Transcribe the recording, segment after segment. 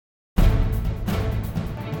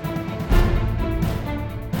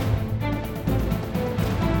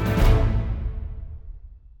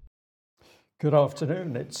Good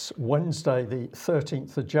afternoon. It's Wednesday, the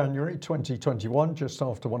 13th of January 2021, just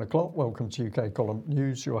after 1 o'clock. Welcome to UK Column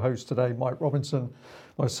News. Your host today, Mike Robinson,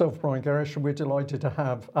 myself, Brian Gerrish, and we're delighted to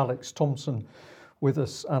have Alex Thompson with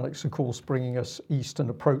us. Alex, of course, bringing us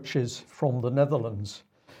Eastern approaches from the Netherlands.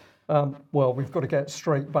 Well, we've got to get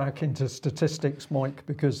straight back into statistics, Mike,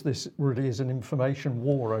 because this really is an information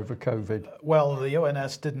war over COVID. Well, the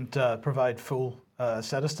ONS didn't provide full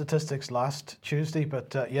set of statistics last Tuesday,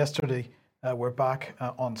 but yesterday we're back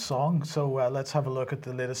on song. So let's have a look at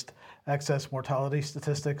the latest excess mortality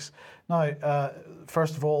statistics. Now,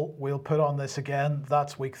 first of all, we'll put on this again.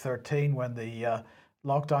 That's week 13 when the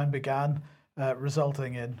lockdown began,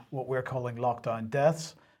 resulting in what we're calling lockdown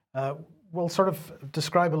deaths. We'll sort of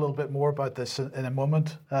describe a little bit more about this in a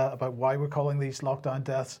moment, about why we're calling these lockdown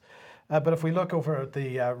deaths. But if we look over at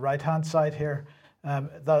the right-hand side here,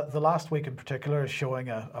 the last week in particular is showing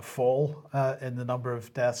a fall in the number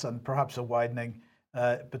of deaths and perhaps a widening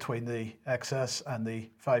between the excess and the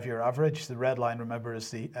 5-year average. The red line, remember, is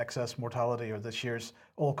the excess mortality or this year's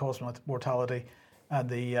all-cause mortality, and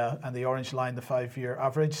the orange line, the 5-year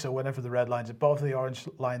average. So whenever the red line's above the orange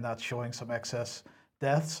line, that's showing some excess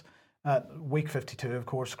deaths. Week 52, of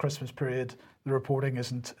course, Christmas period, the reporting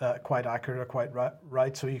isn't quite accurate or quite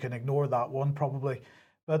right, so you can ignore that one probably.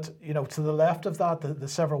 But, you know, to the left of that, the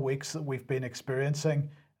several weeks that we've been experiencing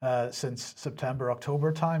since September,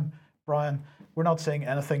 October time, Brian, we're not seeing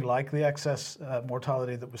anything like the excess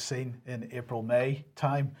mortality that was seen in April, May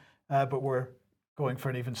time, but we're going for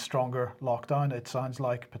an even stronger lockdown, it sounds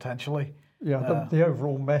like, potentially. Yeah, the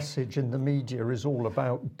overall message in the media is all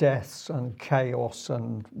about deaths and chaos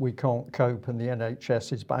and we can't cope and the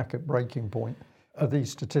NHS is back at breaking point.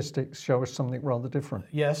 These statistics show us something rather different.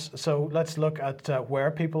 Yes, so let's look at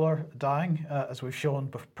where people are dying. As we've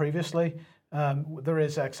shown previously, there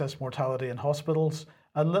is excess mortality in hospitals,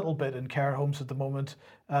 a little bit in care homes at the moment,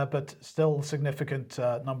 but still significant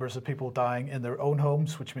numbers of people dying in their own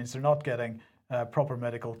homes, which means they're not getting proper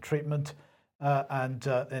medical treatment. And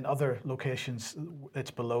in other locations,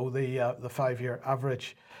 it's below the 5-year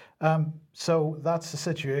average. So that's the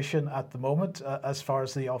situation at the moment as far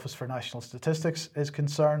as the Office for National Statistics is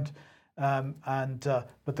concerned.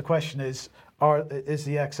 But the question is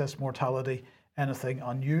the excess mortality anything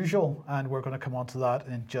unusual? And we're going to come on to that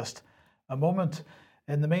in just a moment.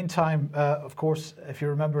 In the meantime, of course, if you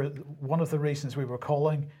remember, one of the reasons we were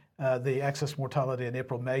calling the excess mortality in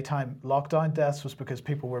April, May time lockdown deaths was because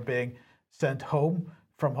people were being sent home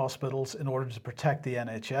from hospitals in order to protect the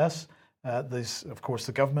NHS. This, of course,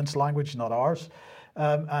 the government's language, not ours.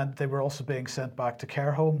 And they were also being sent back to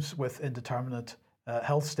care homes with indeterminate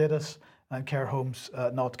health status and care homes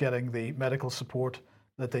not getting the medical support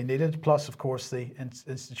that they needed. Plus, of course, the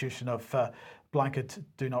institution of blanket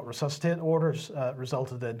do not resuscitate orders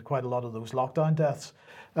resulted in quite a lot of those lockdown deaths.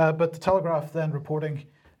 But the Telegraph then reporting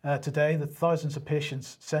today that thousands of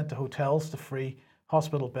patients sent to hotels to free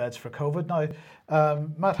hospital beds for COVID. Now,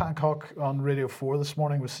 Matt Hancock on Radio 4 this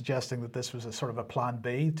morning was suggesting that this was a sort of a plan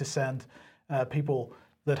B to send people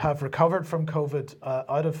that have recovered from COVID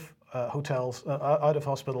out of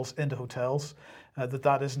hospitals into hotels,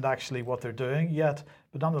 that isn't actually what they're doing yet.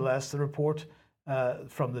 But nonetheless, the report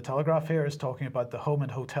from the Telegraph here is talking about the home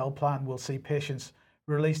and hotel plan will see patients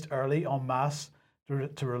released early en masse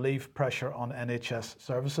to relieve pressure on NHS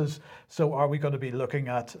services. So are we going to be looking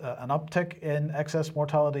at an uptick in excess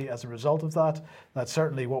mortality as a result of that? That's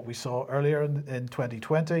certainly what we saw earlier in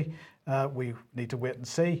 2020. We need to wait and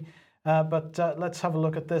see. But let's have a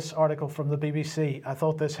look at this article from the BBC. I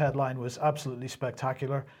thought this headline was absolutely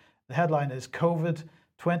spectacular. The headline is COVID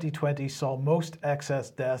 2020 saw most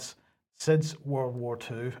excess deaths since World War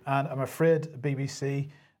II. And I'm afraid,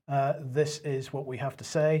 BBC, this is what we have to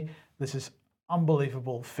say. This is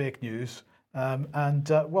unbelievable fake news.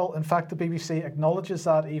 Well, in fact, the BBC acknowledges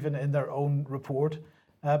that even in their own report,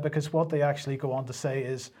 because what they actually go on to say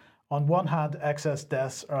is, on one hand, excess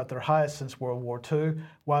deaths are at their highest since World War II,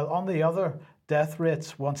 while on the other, death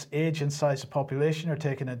rates, once age and size of population are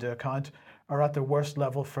taken into account, are at their worst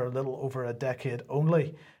level for a little over a decade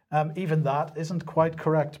only. Even that isn't quite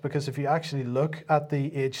correct, because if you actually look at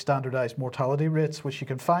the age standardised mortality rates, which you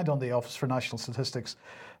can find on the Office for National Statistics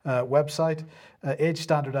website, age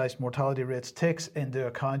standardised mortality rates takes into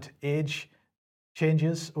account age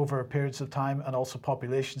changes over periods of time and also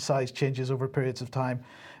population size changes over periods of time.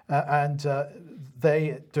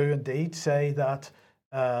 They do indeed say that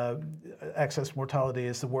excess mortality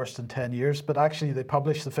is the worst in 10 years, but actually they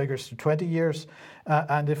publish the figures for 20 years.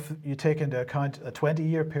 And if you take into account a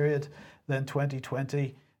 20-year period, then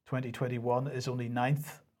 2020, 2021 is only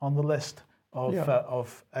 9th on the list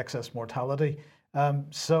of excess mortality.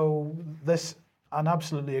 So this an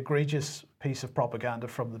absolutely egregious piece of propaganda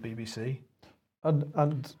from the BBC.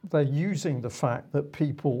 And they're using the fact that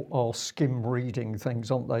people are skim reading things,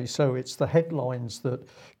 aren't they? So it's the headlines that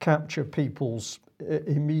capture people's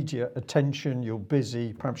immediate attention. You're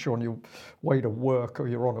busy, perhaps you're on your way to work or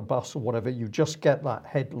you're on a bus or whatever. You just get that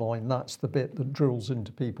headline. That's the bit that drills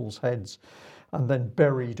into people's heads. And then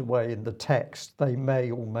buried away in the text, they may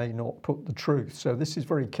or may not put the truth. So this is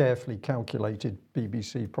very carefully calculated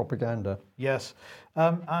BBC propaganda. Yes.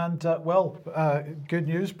 Good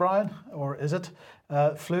news, Brian, or is it?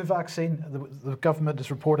 Flu vaccine, the government is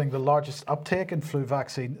reporting the largest uptake in flu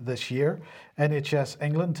vaccine this year. NHS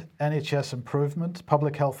England, NHS Improvement,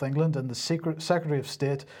 Public Health England, and the Secretary of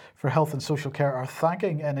State for Health and Social Care are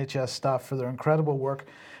thanking NHS staff for their incredible work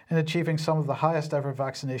in achieving some of the highest ever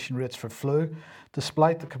vaccination rates for flu,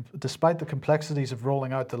 despite the complexities of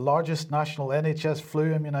rolling out the largest national NHS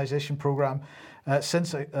flu immunisation programme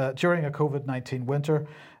during a COVID-19 winter.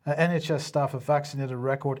 NHS staff have vaccinated a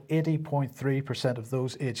record 80.3% of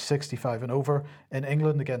those aged 65 and over in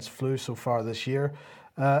England against flu so far this year.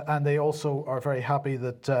 And they also are very happy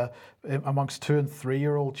that amongst 2 and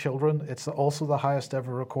 3-year-old children, it's also the highest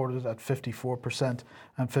ever recorded at 54%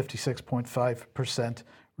 and 56.5%.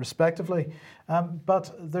 respectively.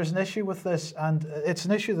 But there's an issue with this, and it's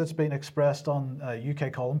an issue that's been expressed on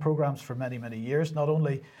UK column programmes for many, many years, not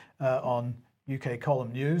only on UK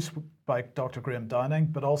column news by Dr. Graham Downing,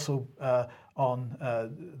 but also on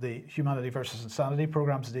the Humanity versus Insanity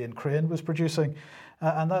programmes that Ian Crane was producing.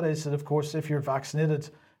 And that is that, of course, if you're vaccinated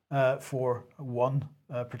for one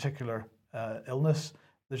particular illness,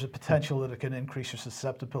 there's a potential that it can increase your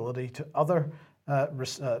susceptibility to other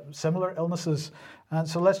similar illnesses. And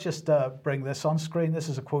so let's just bring this on screen. This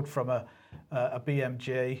is a quote from a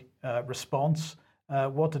BMJ response.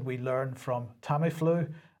 What did we learn from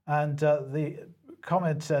Tamiflu? And the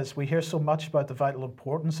comment says, we hear so much about the vital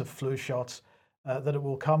importance of flu shots that it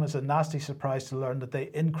will come as a nasty surprise to learn that they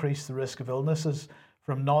increase the risk of illnesses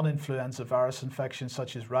from non-influenza virus infections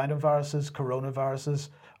such as rhinoviruses, coronaviruses,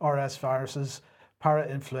 RS viruses,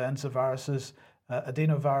 para-influenza viruses,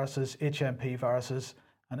 adenoviruses, HMP viruses,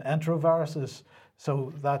 and enteroviruses.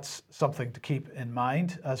 So that's something to keep in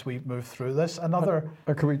mind as we move through this.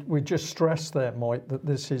 Can we just stress there, Mike, that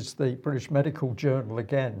this is the British Medical Journal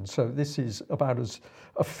again. So this is about as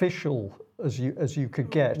official as you could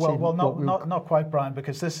get. Well, not quite, Brian,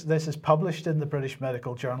 because this is published in the British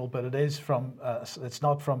Medical Journal, but it is from it's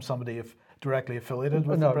not from somebody directly affiliated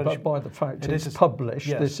with the British. But by the fact it's published,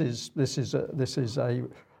 yes. this is a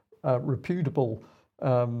reputable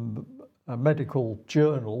a medical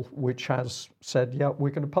journal which has said, yeah,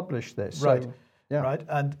 we're going to publish this. Right. So, yeah. Right.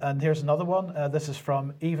 And here's another one. This is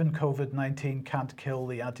from Even COVID-19 Can't Kill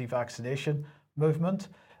the Anti-Vaccination Movement.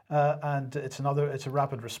 And it's a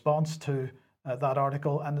rapid response to that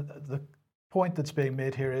article. And the point that's being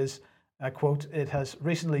made here is, quote, it has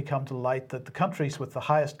recently come to light that the countries with the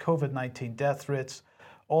highest COVID-19 death rates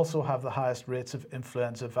also have the highest rates of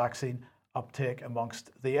influenza vaccine uptake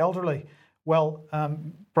amongst the elderly. Well,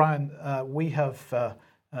 Brian, we have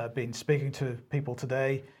been speaking to people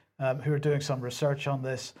today who are doing some research on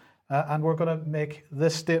this, and we're going to make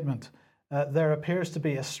this statement. There appears to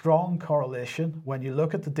be a strong correlation when you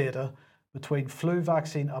look at the data between flu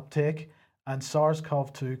vaccine uptake and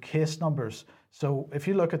SARS-CoV-2 case numbers. So if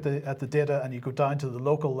you look at the data and you go down to the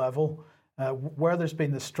local level, where there's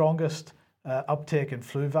been the strongest uptake in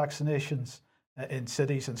flu vaccinations in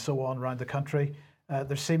cities and so on around the country,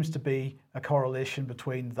 there seems to be a correlation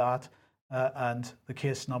between that and the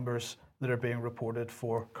case numbers that are being reported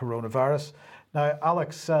for coronavirus. Now,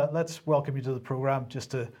 Alex, let's welcome you to the programme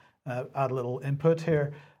just to add a little input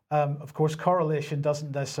here. Of course, correlation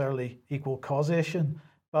doesn't necessarily equal causation,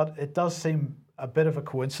 but it does seem a bit of a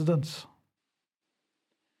coincidence.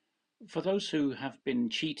 For those who have been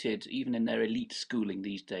cheated, even in their elite schooling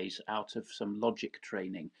these days, out of some logic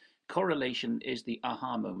training, correlation is the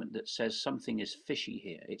aha moment that says something is fishy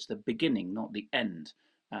here. It's the beginning, not the end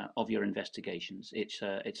of your investigations. It's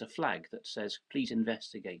a flag that says, please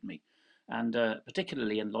investigate me. And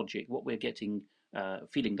particularly in logic, what we're getting,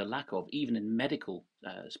 feeling the lack of, even in medical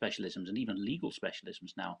specialisms and even legal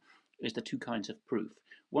specialisms now, is the two kinds of proof.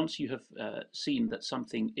 Once you have seen that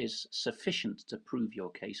something is sufficient to prove your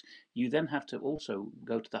case, you then have to also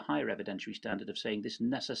go to the higher evidentiary standard of saying this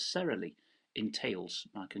necessarily entails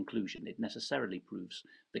my conclusion. It necessarily proves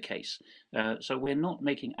the case. So we're not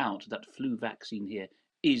making out that flu vaccine here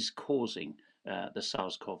is causing the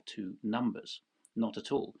SARS-CoV-2 numbers. Not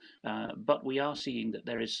at all. But we are seeing that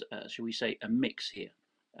there is, shall we say, a mix here.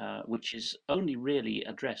 which is only really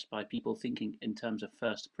addressed by people thinking in terms of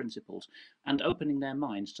first principles and opening their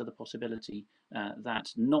minds to the possibility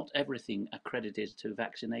that not everything accredited to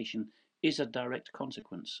vaccination is a direct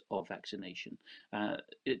consequence of vaccination.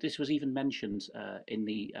 This was even mentioned in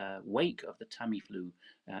the wake of the Tamiflu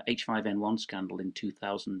H5N1 scandal in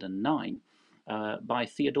 2009. By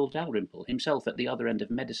Theodore Dalrymple, himself at the other end of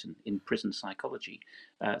medicine in prison psychology.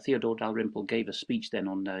 Theodore Dalrymple gave a speech then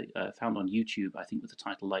found on YouTube, I think with the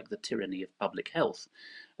title like The Tyranny of Public Health,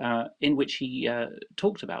 in which he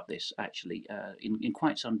talked about this actually in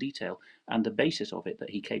quite some detail. And the basis of it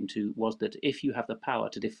that he came to was that if you have the power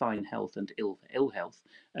to define health and ill health,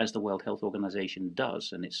 as the World Health Organization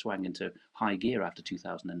does, and it swung into high gear after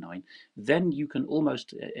 2009, then you can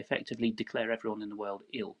almost effectively declare everyone in the world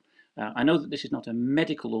ill. I know that this is not a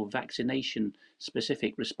medical or vaccination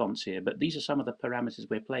specific response here, but these are some of the parameters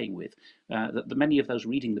we're playing with. That many of those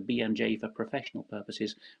reading the BMJ for professional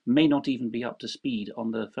purposes may not even be up to speed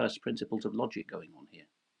on the first principles of logic going on here.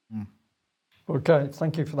 Okay,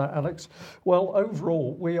 thank you for that, Alex. Well,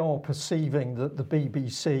 overall, we are perceiving that the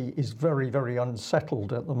BBC is very, very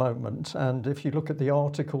unsettled at the moment. And if you look at the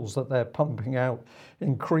articles that they're pumping out,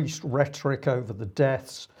 increased rhetoric over the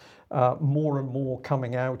deaths, more and more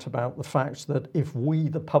coming out about the fact that if we,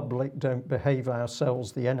 the public, don't behave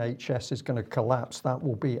ourselves, the NHS is going to collapse. That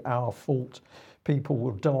will be our fault. People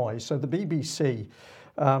will die. So the BBC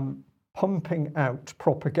pumping out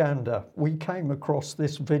propaganda. We came across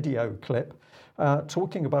this video clip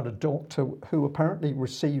talking about a doctor who apparently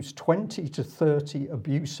receives 20 to 30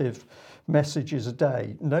 abusive messages a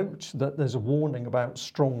day. Note that there's a warning about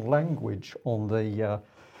strong language on the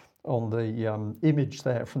image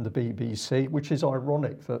there from the BBC, which is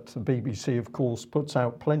ironic that the BBC, of course, puts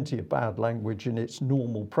out plenty of bad language in its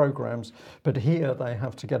normal programmes, but here they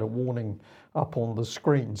have to get a warning up on the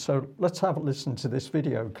screen. So let's have a listen to this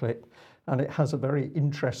video clip, and it has a very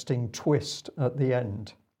interesting twist at the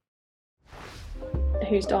end.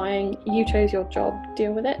 Who's dying? You chose your job,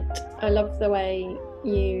 deal with it. I love the way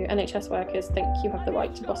you NHS workers think you have the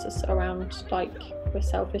right to boss us around like we're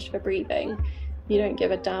selfish for breathing. You don't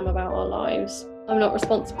give a damn about our lives. I'm not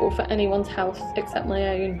responsible for anyone's health except my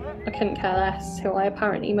own. I couldn't care less who I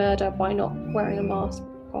apparently murder by not wearing a mask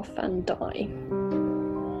off and die.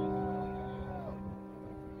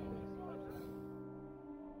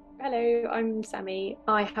 Hello, I'm Sammy.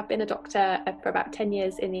 I have been a doctor for about 10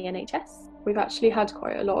 years in the NHS. We've actually had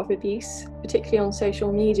quite a lot of abuse, particularly on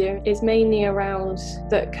social media. It's mainly around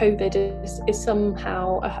that COVID is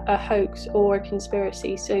somehow a hoax or a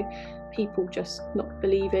conspiracy. So people just not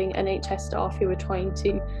believing NHS staff who are trying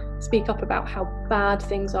to speak up about how bad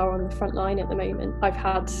things are on the front line at the moment. I've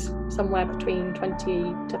had somewhere between 20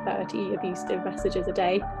 to 30 abusive messages a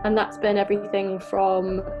day, and that's been everything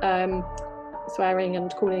from swearing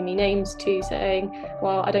and calling me names to saying,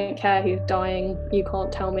 well, I don't care who's dying, you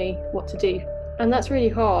can't tell me what to do. And that's really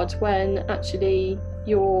hard when actually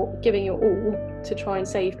you're giving your all to try and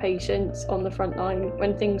save patients on the front line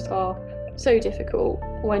when things are so difficult,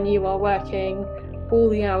 when you are working all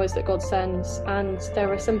the hours that God sends and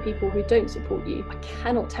there are some people who don't support you. I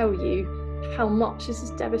cannot tell you how much this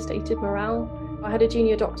has devastated morale. I had a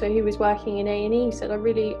junior doctor who was working in A&E said, I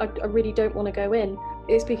really don't want to go in.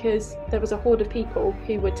 It's because there was a horde of people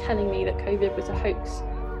who were telling me that COVID was a hoax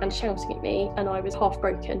and shouting at me, and I was half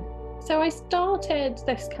broken. So I started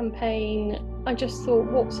this campaign. I just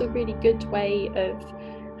thought, what's a really good way of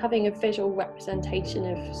having a visual representation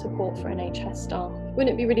of support for NHS staff? Wouldn't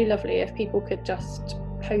it be really lovely if people could just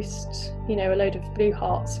post, a load of blue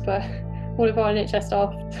hearts for all of our NHS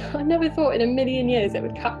staff? I never thought in a million years it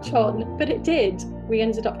would catch on, but it did. We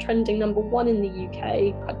ended up trending #1 in the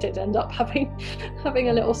UK. I did end up having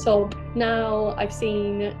a little sob. Now I've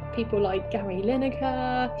seen people like Gary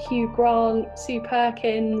Lineker, Hugh Grant, Sue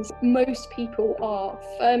Perkins. Most people are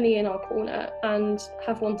firmly in our corner and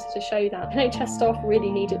have wanted to show that. NHS staff really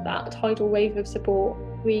needed that tidal wave of support.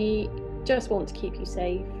 We just want to keep you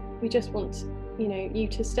safe. We just want, you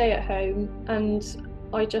to stay at home, and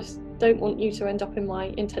I just don't want you to end up in my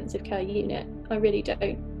intensive care unit. I really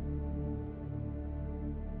don't.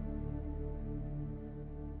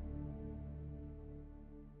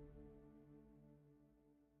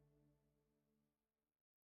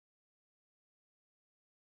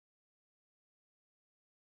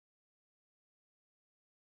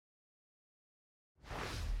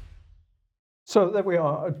 So there we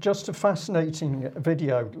are, just a fascinating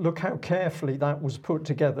video. Look how carefully that was put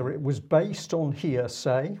together. It was based on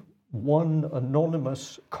hearsay. one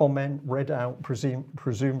anonymous comment read out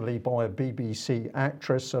presumably by a BBC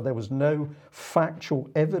actress, so there was no factual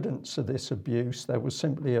evidence of this abuse, there was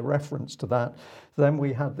simply a reference to that. Then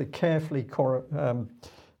we had the carefully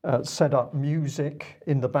set up music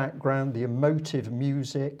in the background, the emotive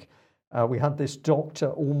music. We had this doctor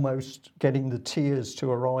almost getting the tears to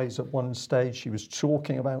her eyes at one stage. She was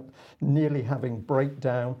talking about nearly having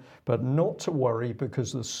breakdown, but not to worry,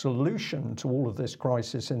 because the solution to all of this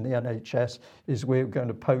crisis in the NHS is we're going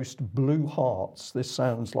to post blue hearts. This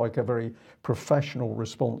sounds like a very professional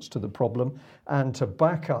response to the problem. And to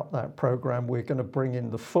back up that programme, we're going to bring in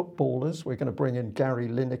the footballers. We're going to bring in Gary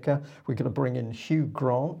Lineker. We're going to bring in Hugh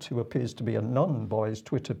Grant, who appears to be a nun by his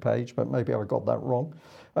Twitter page, but maybe I got that wrong.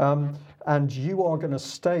 And you are going to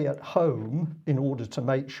stay at home in order to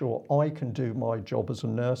make sure I can do my job as a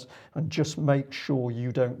nurse, and just make sure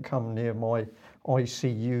you don't come near my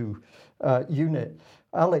ICU unit.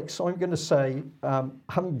 Alex, I'm going to say,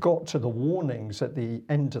 haven't got to the warnings at the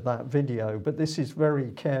end of that video, but this is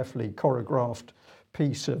very carefully choreographed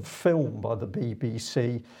piece of film by the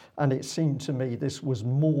BBC, and it seemed to me this was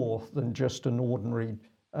more than just an ordinary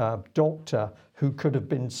doctor who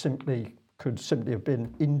could simply have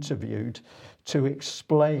been interviewed to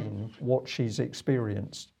explain what she's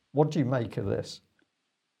experienced. What do you make of this?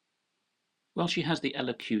 Well, she has the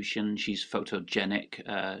elocution, she's photogenic,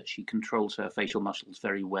 she controls her facial muscles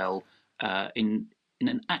very well in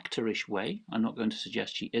an actorish way. I'm not going to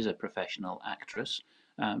suggest she is a professional actress,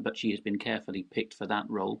 but she has been carefully picked for that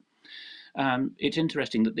role. It's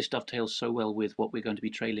interesting that this dovetails so well with what we're going to be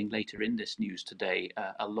trailing later in this news today,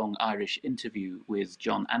 a long Irish interview with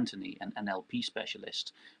John Anthony, an NLP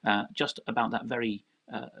specialist, just about that very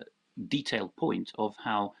detailed point of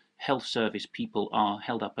how health service people are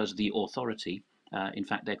held up as the authority. In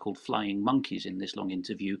fact, they're called flying monkeys in this long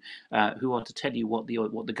interview, who are to tell you what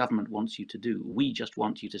the government wants you to do. We just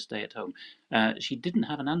want you to stay at home. She didn't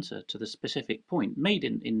have an answer to the specific point, made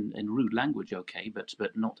in rude language, okay,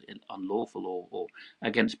 but not unlawful or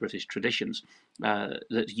against British traditions,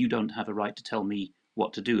 that you don't have a right to tell me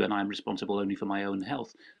what to do, and I'm responsible only for my own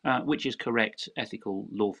health, which is correct, ethical,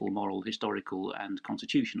 lawful, moral, historical, and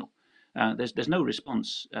constitutional. There's no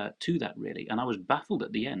response to that, really, and I was baffled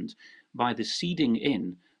at the end by the seeding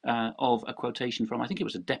in of a quotation from, I think it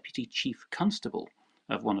was a deputy chief constable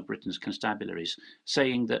of one of Britain's constabularies,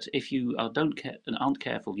 saying that if you aren't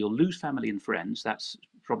careful, you'll lose family and friends. That's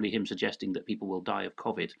probably him suggesting that people will die of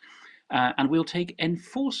COVID, and we'll take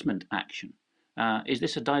enforcement action. Is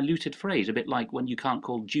this a diluted phrase, a bit like when you can't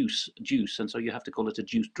call juice juice, and so you have to call it a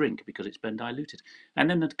juice drink because it's been diluted? And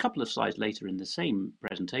then a couple of slides later in the same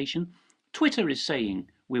presentation, Twitter is saying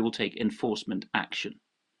we will take enforcement action.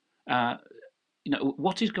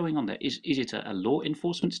 What is going on there? Is it a law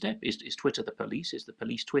enforcement step? Is Twitter the police? Is the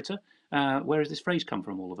police Twitter? Where has this phrase come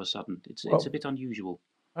from all of a sudden? It's a bit unusual.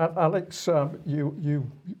 Alex, you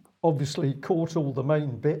obviously caught all the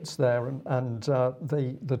main bits there, and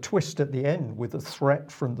the twist at the end with the threat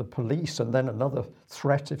from the police and then another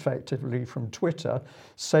threat effectively from Twitter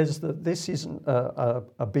says that this isn't a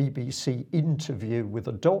BBC interview with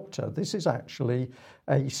a doctor. This is actually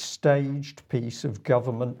a staged piece of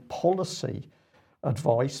government policy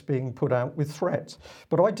advice being put out with threats.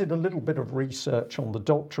 But I did a little bit of research on the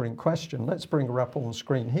doctor in question. Let's bring her up on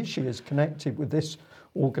screen. Here she is, connected with this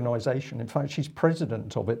organisation. In fact, she's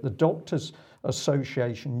president of it, the Doctors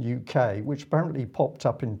Association UK, which apparently popped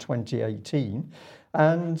up in 2018.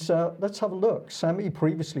 And let's have a look. Sammy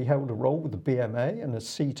previously held a role with the BMA and a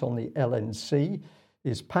seat on the LNC,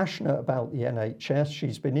 is passionate about the NHS.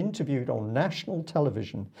 She's been interviewed on national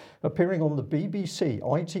television, appearing on the BBC,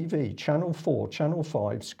 ITV, Channel 4, Channel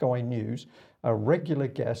 5, Sky News, a regular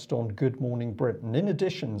guest on Good Morning Britain. In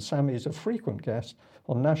addition, Sammy is a frequent guest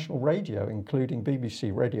on national radio, including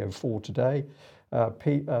BBC Radio 4 Today,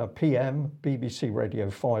 PM, BBC Radio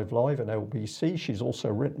 5 Live and LBC. She's also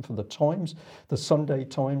written for The Times, The Sunday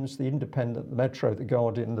Times, The Independent, The Metro, The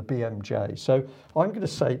Guardian, The BMJ. So I'm going to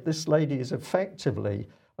say this lady is effectively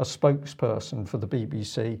a spokesperson for the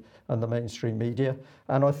BBC and the mainstream media,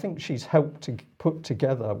 and I think she's helped to put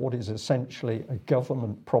together what is essentially a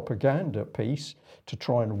government propaganda piece to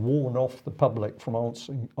try and warn off the public from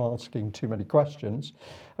asking too many questions.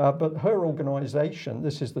 But her organisation,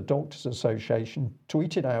 this is the Doctors Association,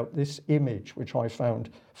 tweeted out this image, which I found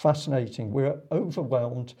fascinating. We're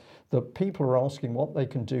overwhelmed that people are asking what they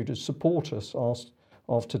can do to support us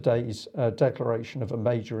after today's declaration of a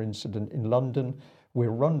major incident in London.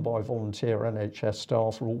 We're run by volunteer NHS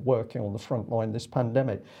staff who are all working on the front line this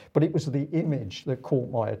pandemic. But it was the image that caught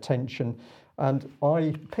my attention. And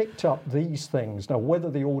I picked up these things. Now,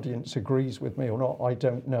 whether the audience agrees with me or not, I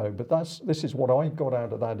don't know. But this is what I got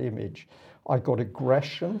out of that image. I got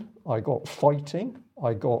aggression, I got fighting,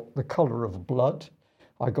 I got the colour of blood,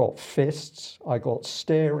 I got fists, I got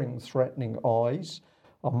staring, threatening eyes,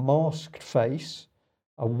 a masked face,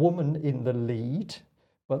 a woman in the lead.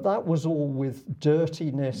 But that was all with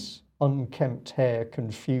dirtiness, unkempt hair,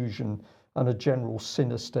 confusion, and a general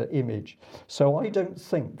sinister image. So I don't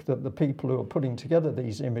think that the people who are putting together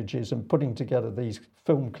these images and putting together these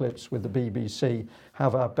film clips with the BBC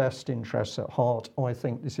have our best interests at heart. I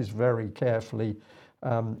think this is very carefully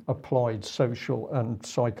applied social and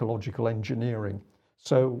psychological engineering.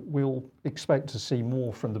 So we'll expect to see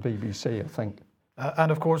more from the BBC, I think.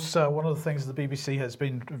 And of course, one of the things the BBC has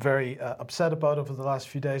been very upset about over the last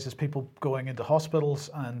few days is people going into hospitals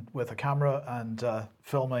and with a camera and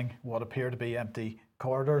filming what appear to be empty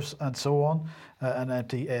corridors and so on, and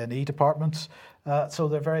empty A&E departments. So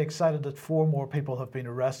they're very excited that 4 more people have been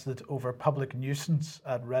arrested over public nuisance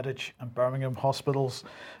at Redditch and Birmingham hospitals.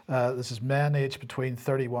 This is men aged between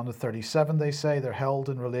 31 and 37, they say. They're held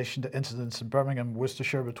in relation to incidents in Birmingham,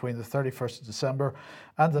 Worcestershire between the 31st of December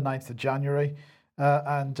and the 9th of January.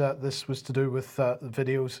 And this was to do with the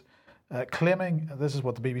videos claiming, this is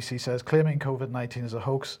what the BBC says, claiming COVID-19 is a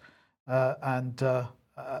hoax and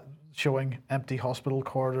showing empty hospital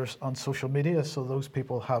corridors on social media. So those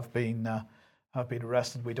people have been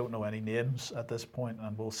arrested. We don't know any names at this point,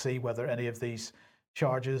 and we'll see whether any of these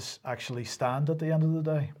charges actually stand at the end of the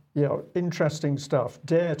day. Yeah, interesting stuff.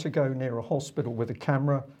 Dare to go near a hospital with a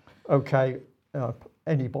camera. Okay,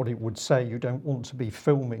 anybody would say you don't want to be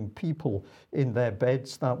filming people in their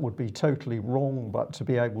beds. That would be totally wrong. But to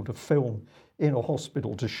be able to film in a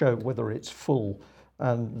hospital to show whether it's full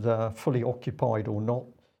and fully occupied or not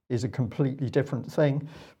is a completely different thing.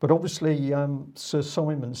 But obviously, Sir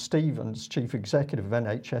Simon Stevens, Chief Executive of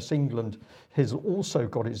NHS England, has also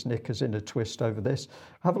got his knickers in a twist over this.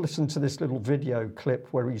 Have a listen to this little video clip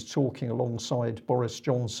where he's talking alongside Boris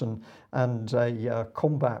Johnson and a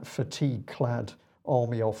combat fatigue-clad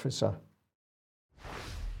army officer.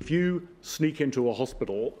 If you sneak into a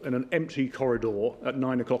hospital in an empty corridor at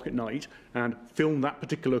 9 o'clock at night and film that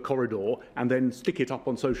particular corridor and then stick it up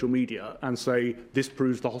on social media and say this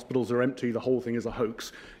proves the hospitals are empty, the whole thing is a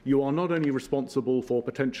hoax, you are not only responsible for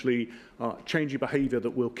potentially changing behaviour that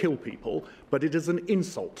will kill people, but it is an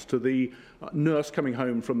insult to the nurse coming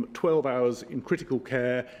home from 12 hours in critical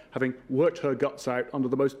care, having worked her guts out under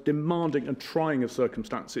the most demanding and trying of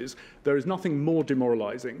circumstances. There is nothing more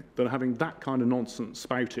demoralising than having that kind of nonsense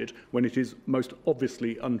spouted when it is most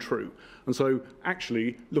obviously untrue. And so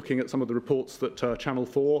actually looking at some of the reports that Channel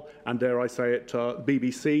 4 and dare I say it,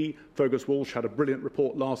 BBC, Fergus Walsh had a brilliant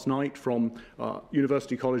report last night from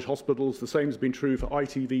University College Hospitals. The same has been true for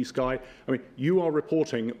ITV Sky. I mean, you are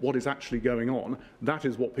reporting what is actually going on. That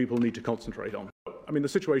is what people need to concentrate on. I mean, the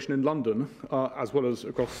situation in London, as well as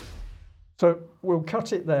across... So we'll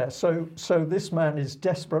cut it there. So this man is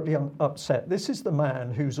desperately upset. This is the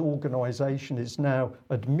man whose organisation is now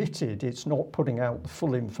admitted it's not putting out the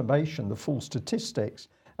full information, the full statistics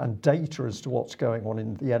and data as to what's going on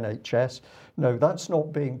in the NHS. No, that's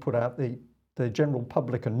not being put out. The general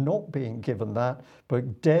public are not being given that,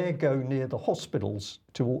 but dare go near the hospitals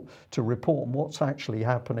to report on what's actually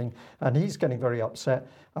happening. And he's getting very upset.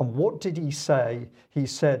 And what did he say? He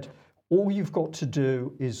said, all you've got to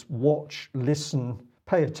do is watch, listen,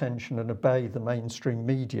 pay attention and obey the mainstream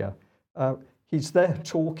media. He's there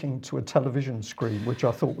talking to a television screen, which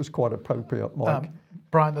I thought was quite appropriate, Mike.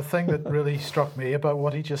 Brian, the thing that really struck me about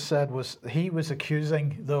what he just said was he was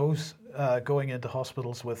accusing those going into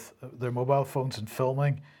hospitals with their mobile phones and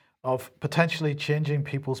filming of potentially changing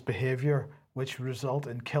people's behaviour, which result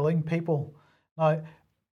in killing people. Now,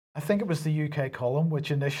 I think it was the UK column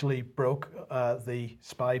which initially broke the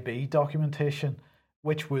Spy B documentation,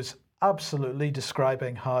 which was absolutely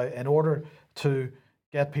describing how in order to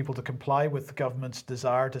get people to comply with the government's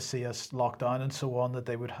desire to see us locked down and so on, that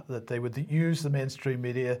they would use the mainstream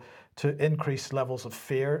media to increase levels of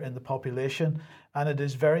fear in the population. And it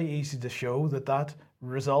is very easy to show that that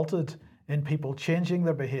resulted in people changing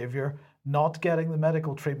their behaviour, not getting the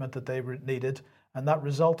medical treatment that they needed, and that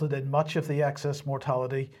resulted in much of the excess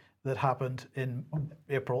mortality that happened in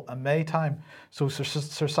April and May time. So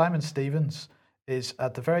Sir Simon Stevens is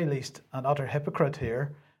at the very least an utter hypocrite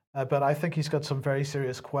here, but I think he's got some very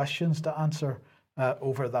serious questions to answer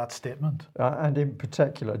over that statement. And in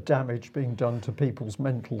particular, damage being done to people's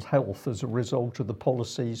mental health as a result of the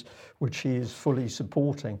policies which he is fully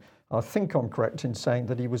supporting. I think I'm correct in saying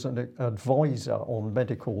that he was an advisor on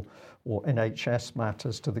medical or NHS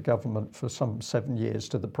matters to the government for some 7 years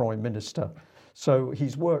to the Prime Minister. So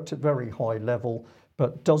he's worked at very high level,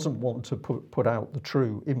 but doesn't want to put out the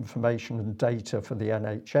true information and data for the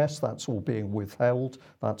NHS. That's all being withheld.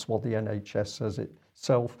 That's what the NHS says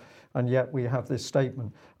itself. And yet we have this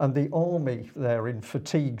statement. And the army there in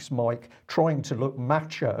fatigues, Mike, trying to look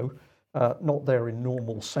macho, not there in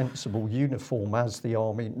normal, sensible uniform as the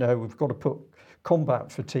army. No, we've got to put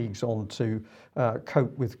combat fatigues on to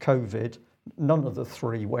cope with COVID. None of the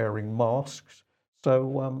three wearing masks.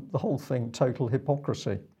 So the whole thing, total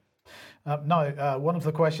hypocrisy. Now, one of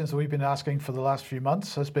the questions that we've been asking for the last few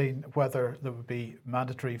months has been whether there would be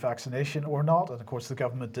mandatory vaccination or not. And of course, the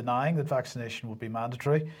government denying that vaccination would be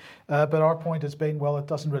mandatory. But our point has been, well, it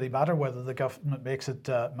doesn't really matter whether the government makes it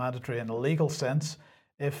mandatory in a legal sense.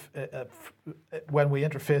 If when we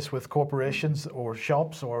interface with corporations or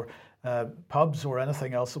shops or pubs or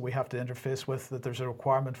anything else that we have to interface with, that there's a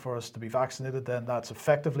requirement for us to be vaccinated, then that's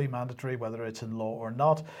effectively mandatory, whether it's in law or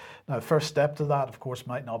not. Now, first step to that, of course,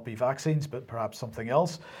 might not be vaccines, but perhaps something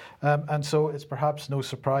else. And so it's perhaps no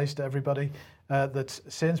surprise to everybody that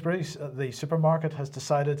Sainsbury's, the supermarket, has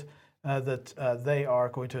decided that they are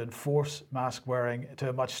going to enforce mask wearing to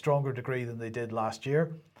a much stronger degree than they did last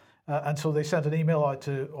year. And so they sent an email out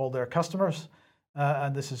to all their customers,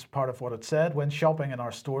 and this is part of what it said. When shopping in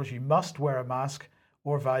our stores, you must wear a mask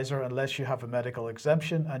or visor unless you have a medical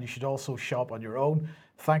exemption, and you should also shop on your own.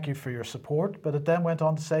 Thank you for your support. But it then went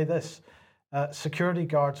on to say this: security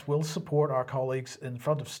guards will support our colleagues in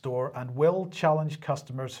front of store and will challenge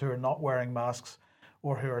customers who are not wearing masks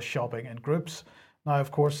or who are shopping in groups. Now,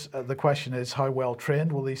 of course, the question is, how well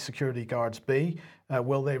trained will these security guards be?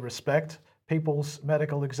 Will they respect people's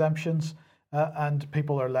medical exemptions? And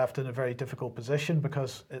people are left in a very difficult position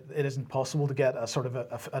because it isn't possible to get a sort of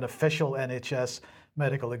an official NHS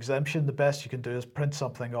medical exemption. The best you can do is print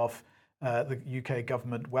something off the UK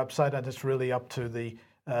government website, and it's really up to the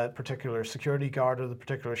particular security guard or the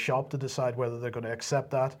particular shop to decide whether they're going to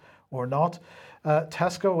accept that or not.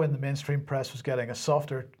 Tesco in the mainstream press was getting a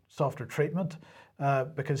softer treatment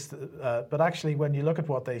but actually when you look at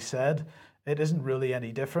what they said, it isn't really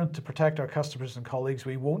any different. To protect our customers and colleagues,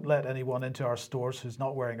 we won't let anyone into our stores who's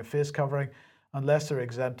not wearing a face covering unless they're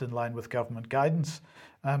exempt in line with government guidance.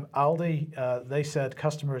 Aldi, they said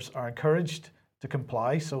customers are encouraged to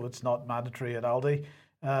comply, so it's not mandatory at Aldi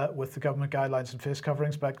with the government guidelines and face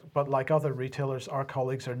coverings, but like other retailers, our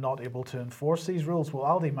colleagues are not able to enforce these rules. Well,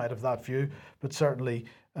 Aldi might have that view, but certainly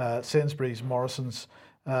Sainsbury's, Morrison's,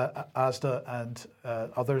 Asda and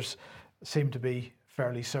others seem to be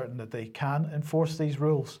fairly certain that they can enforce these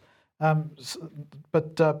rules.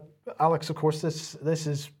 But Alex, of course, this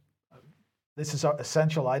is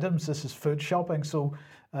essential items. This is food shopping. So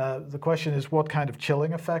the question is, what kind of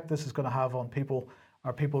chilling effect this is going to have on people?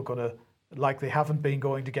 Are people going to, like they haven't been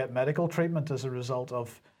going to get medical treatment as a result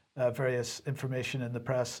of various information in the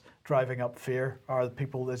press driving up fear?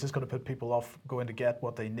 Is this going to put people off going to get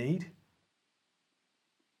what they need?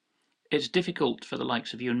 It's difficult for the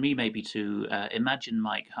likes of you and me maybe to imagine,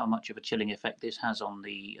 Mike, how much of a chilling effect this has on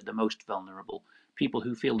the most vulnerable. People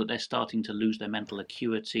who feel that they're starting to lose their mental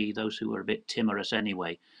acuity, those who are a bit timorous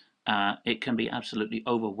anyway. It can be absolutely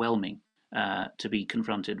overwhelming to be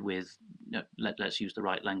confronted with, let's use the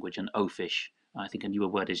right language, an oafish, I think a newer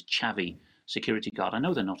word is chavvy security guard. I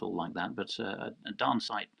know they're not all like that, but a darn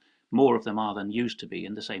sight more of them are than used to be,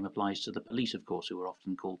 and the same applies to the police, of course, who are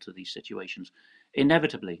often called to these situations.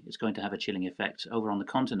 Inevitably, it's going to have a chilling effect. Over on the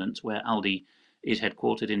continent, where Aldi is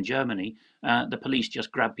headquartered in Germany, the police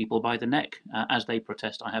just grab people by the neck as they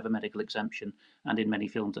protest, I have a medical exemption, and in many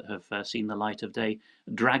films that have seen the light of day,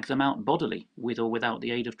 drag them out bodily, with or without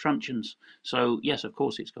the aid of truncheons. So, yes, of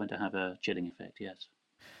course, it's going to have a chilling effect, yes.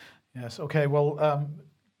 Yes, okay, well,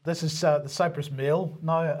 this is the Cyprus Mail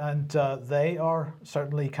now, and they are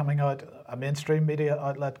certainly coming out, a mainstream media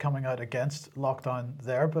outlet coming out against lockdown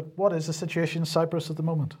there. But what is the situation in Cyprus at the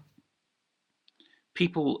moment?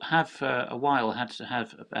 People have for a while had to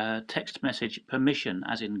have text message permission,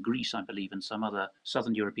 as in Greece, I believe, and some other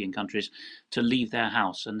southern European countries, to leave their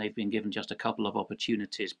house, and they've been given just a couple of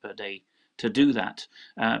opportunities per day to do that.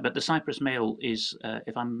 But the Cyprus Mail is,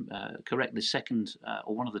 if I'm correct, the second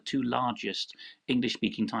or one of the two largest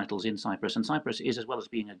English-speaking titles in Cyprus. And Cyprus is, as well as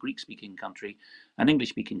being a Greek-speaking country, an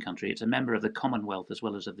English-speaking country. It's a member of the Commonwealth as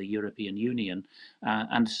well as of the European Union.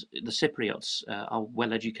 And the Cypriots are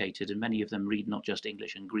well educated, and many of them read not just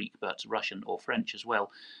English and Greek, but Russian or French as well.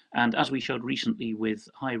 And as we showed recently with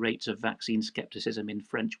high rates of vaccine skepticism in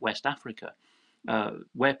French West Africa,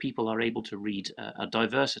 where people are able to read a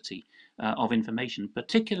diversity of information,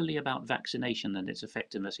 particularly about vaccination and its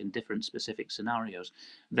effectiveness in different specific scenarios,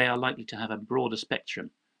 they are likely to have a broader spectrum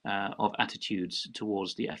of attitudes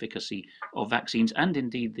towards the efficacy of vaccines and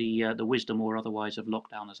indeed the wisdom or otherwise of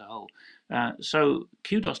lockdown as a whole. So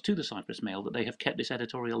kudos to the Cyprus Mail that they have kept this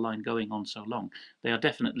editorial line going on so long. They are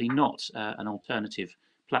definitely not an alternative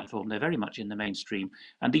platform. They're very much in the mainstream.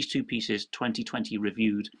 And these two pieces, 2020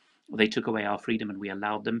 reviewed, they took away our freedom and we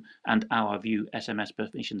allowed them, and Our View, SMS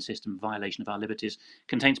permission system violation of our liberties,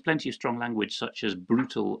 contains plenty of strong language such as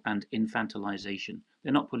brutal and infantilization.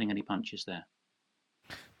 They're not pulling any punches there.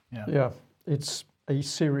 Yeah, it's a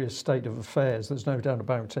serious state of affairs. There's no doubt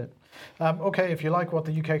about it. Okay, if you like what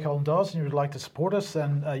the UK Column does and you would like to support us,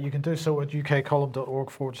 then you can do so at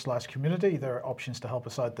ukcolumn.org/community. There are options to help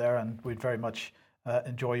us out there, and we'd very much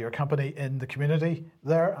enjoy your company in the community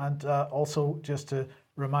there. And also just to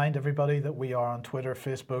remind everybody that we are on Twitter,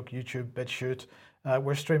 Facebook, YouTube, BitChute.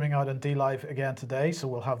 We're streaming out on DLive again today, so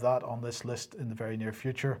we'll have that on this list in the very near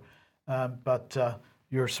future. But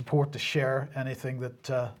your support to share anything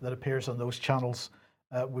that appears on those channels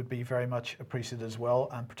would be very much appreciated as well.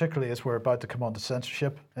 And particularly as we're about to come on to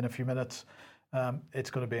censorship in a few minutes,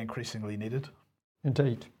 it's going to be increasingly needed.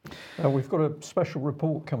 Indeed. We've got a special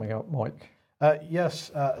report coming up, Mike.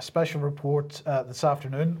 Yes, a special report this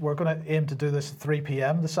afternoon. We're going to aim to do this at 3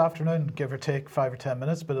 p.m. this afternoon, give or take 5 or 10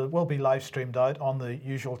 minutes, but it will be live streamed out on the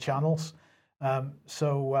usual channels.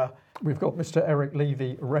 We've got Mr. Eric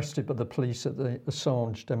Levy arrested by the police at the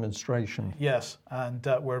Assange demonstration. Yes, and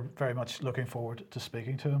we're very much looking forward to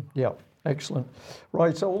speaking to him. Yeah, excellent.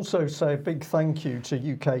 Right, I also say a big thank you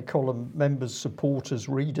to UK Column members, supporters,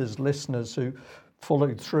 readers, listeners who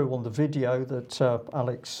followed through on the video that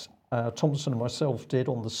Alex Thompson and myself did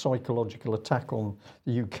on the psychological attack on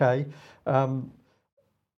the UK.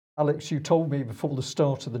 Alex, you told me before the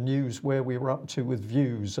start of the news where we were up to with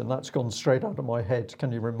views, and that's gone straight out of my head.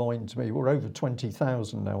 Can you remind me? We're over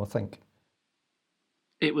 20,000 now, I think.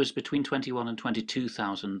 It was between 21 and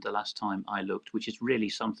 22,000 the last time I looked, which is really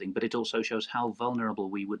something, but it also shows how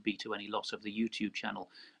vulnerable we would be to any loss of the YouTube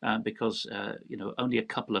channel because only a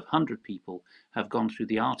couple of hundred people have gone through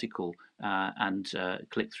the article and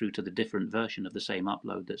clicked through to the different version of the same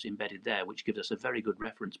upload that's embedded there, which gives us a very good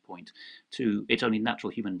reference point to it's only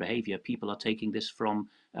natural human behavior. People are taking this from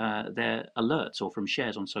their alerts or from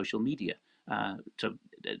shares on social media.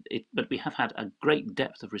 But we have had a great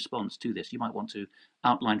depth of response to this. You might want to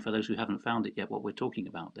outline for those who haven't found it yet what we're talking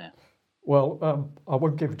about there. Well, I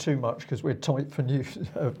won't give too much because we're tight for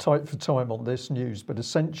time on this news. But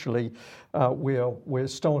essentially, we're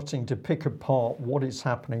starting to pick apart what is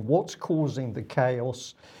happening, what's causing the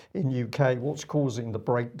chaos in UK, what's causing the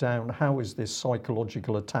breakdown, how is this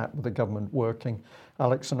psychological attack with the government working.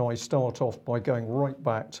 Alex and I start off by going right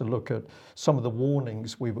back to look at some of the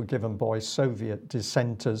warnings we were given by Soviet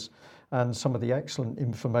dissenters and some of the excellent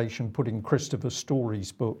information put in Christopher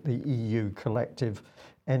Story's book, The EU Collective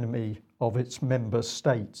Enemy of Its Member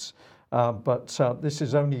States. But this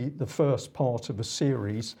is only the first part of a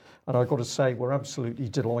series, and I've got to say we're absolutely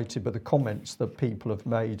delighted by the comments that people have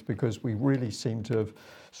made, because we really seem to have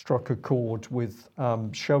struck a chord with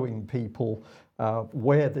showing people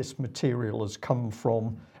where this material has come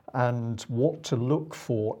from and what to look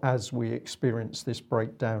for as we experience this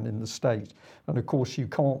breakdown in the state. And of course, you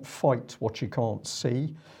can't fight what you can't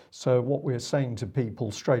see. So what we're saying to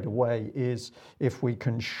people straight away is if we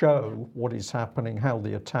can show what is happening, how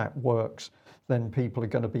the attack works, then people are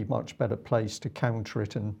going to be much better placed to counter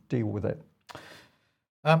it and deal with it.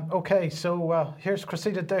 Okay, so here's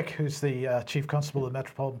Cressida Dick, who's the Chief Constable of the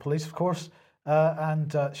Metropolitan Police, of course,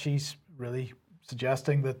 and she's really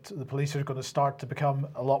suggesting that the police are going to start to become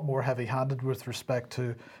a lot more heavy-handed with respect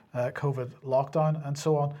to COVID lockdown and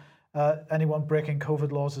so on. Anyone breaking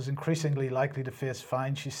COVID laws is increasingly likely to face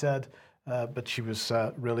fines, she said, but she was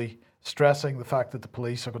really stressing the fact that the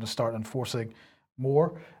police are going to start enforcing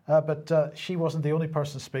more. But she wasn't the only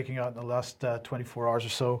person speaking out in the last 24 hours or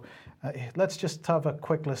so. Let's just have a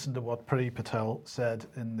quick listen to what Priti Patel said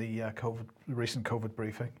in the recent COVID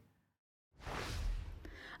briefing.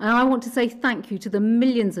 And I want to say thank you to the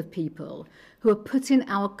millions of people who are putting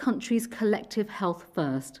our country's collective health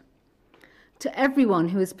first. To everyone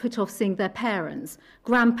who has put off seeing their parents,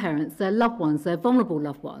 grandparents, their loved ones, their vulnerable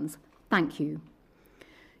loved ones, thank you.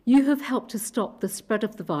 You have helped to stop the spread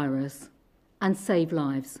of the virus and save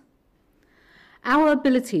lives. Our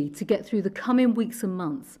ability to get through the coming weeks and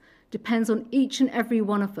months depends on each and every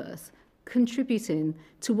one of us contributing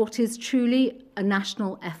to what is truly a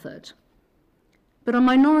national effort. But a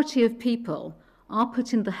minority of people are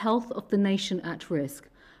putting the health of the nation at risk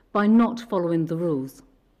by not following the rules.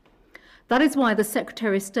 That is why the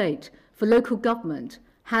Secretary of State for Local Government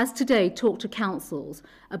has today talked to councils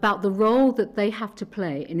about the role that they have to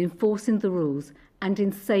play in enforcing the rules and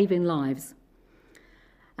in saving lives.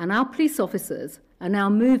 And our police officers are now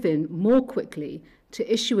moving more quickly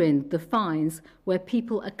to issuing the fines where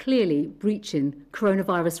people are clearly breaching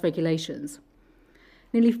coronavirus regulations.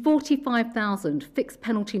 Nearly 45,000 fixed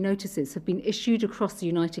penalty notices have been issued across the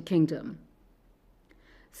United Kingdom.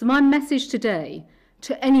 So my message today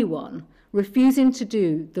to anyone refusing to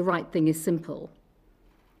do the right thing is simple.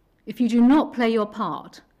 If you do not play your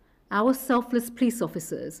part, our selfless police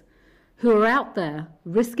officers who are out there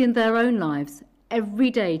risking their own lives every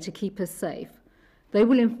day to keep us safe, they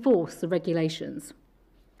will enforce the regulations.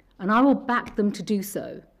 And I will back them to do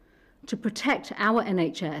so, to protect our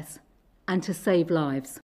NHS and to save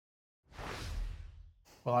lives.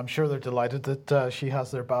 Well, I'm sure they're delighted that she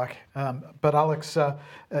has their back. But Alex,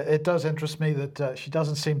 it does interest me that she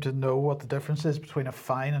doesn't seem to know what the difference is between a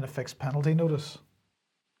fine and a fixed penalty notice.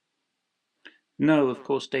 No, of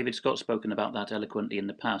course, David Scott's spoken about that eloquently in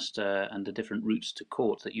the past and the different routes to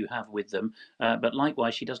court that you have with them. But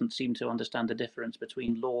likewise, she doesn't seem to understand the difference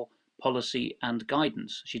between law, policy and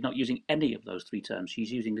guidance. She's not using any of those three terms.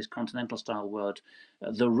 She's using this continental style word,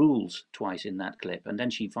 the rules, twice in that clip. And then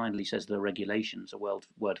she finally says the regulations, a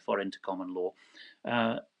word foreign to common law.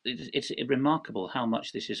 It's remarkable how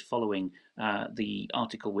much this is following the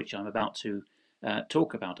article which I'm about to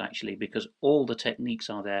talk about, actually, because all the techniques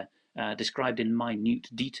are there. Described in minute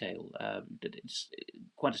detail. It's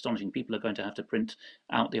quite astonishing. People are going to have to print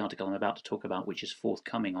out the article I'm about to talk about, which is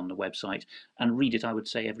forthcoming on the website, and read it, I would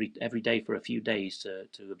say, every day for a few days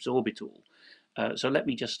to absorb it all. So let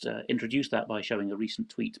me just introduce that by showing a recent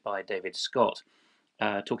tweet by David Scott,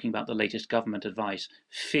 talking about the latest government advice: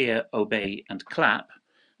 fear, obey, and clap.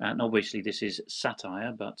 And obviously this is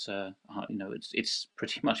satire, but it's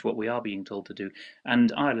pretty much what we are being told to do.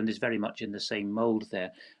 And Ireland is very much in the same mould there.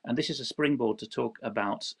 And this is a springboard to talk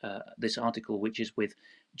about this article, which is with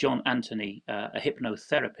John Anthony, a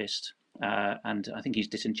hypnotherapist, and I think he's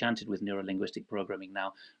disenchanted with neurolinguistic programming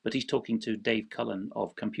now, but he's talking to Dave Cullen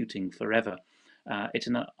of Computing Forever. It's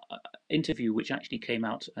an interview which actually came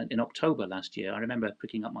out in October last year. I remember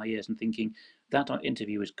pricking up my ears and thinking that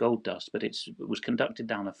interview is gold dust, but it was conducted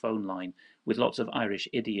down a phone line with lots of Irish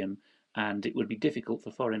idiom, and it would be difficult for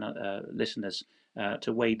foreign listeners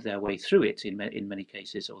to wade their way through it in many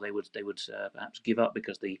cases, or they would perhaps give up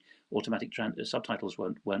because the automatic subtitles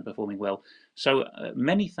weren't performing well. So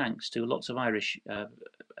many thanks to lots of Irish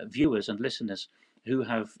viewers and listeners who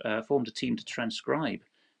have formed a team to transcribe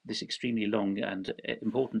this extremely long and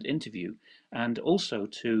important interview, and also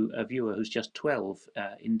to a viewer who's just 12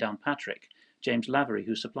 in Downpatrick, James Lavery,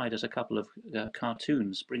 who supplied us a couple of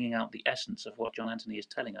cartoons bringing out the essence of what John Anthony is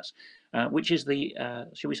telling us, which is the,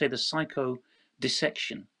 shall we say, the psycho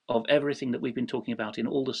dissection of everything that we've been talking about in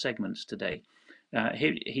all the segments today.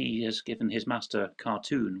 Here he has given his master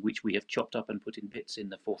cartoon, which we have chopped up and put in bits in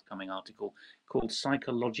the forthcoming article, called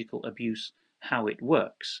Psychological Abuse, How It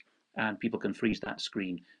Works. And people can freeze that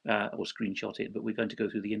screen or screenshot it, but we're going to go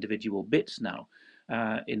through the individual bits now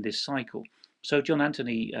in this cycle. So John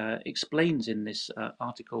Anthony explains in this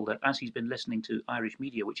article that as he's been listening to Irish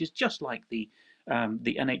media, which is just like the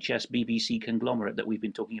NHS BBC conglomerate that we've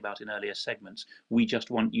been talking about in earlier segments, we just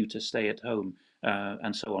want you to stay at home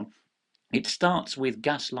and so on. It starts with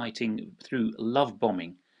gaslighting through love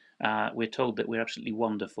bombing. We're told that we're absolutely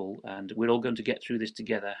wonderful and we're all going to get through this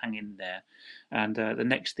together, hang in there. And the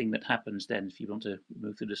next thing that happens then, if you want to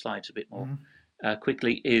move through the slides a bit more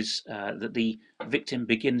quickly, is that the victim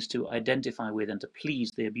begins to identify with and to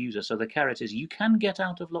please the abuser. So the carrot is, you can get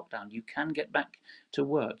out of lockdown, you can get back to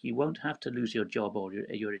work, you won't have to lose your job or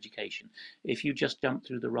your education if you just jump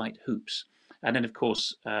through the right hoops. And then, of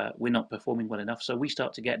course, we're not performing well enough, so we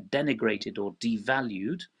start to get denigrated or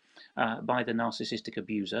devalued by the narcissistic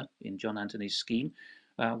abuser in John Anthony's scheme.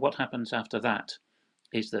 What happens after that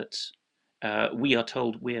is that we are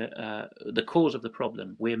told we're the cause of the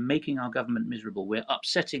problem. We're making our government miserable. We're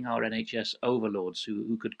upsetting our NHS overlords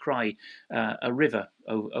who could cry a river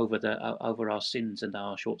over our sins and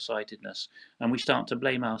our short-sightedness. And we start to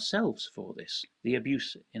blame ourselves for this. The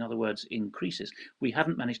abuse, in other words, increases. We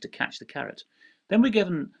haven't managed to catch the carrot. Then we're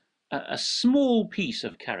given a small piece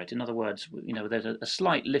of carrot. In other words, there's a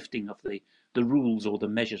slight lifting of the rules or the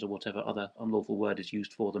measures or whatever other unlawful word is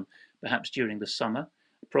used for them, perhaps during the summer.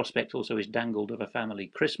 Prospect also is dangled of a family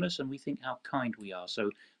Christmas, and we think how kind we are.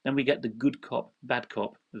 So then we get the good cop, bad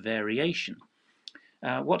cop variation.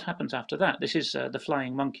 What happens after that? This is the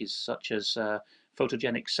flying monkeys, such as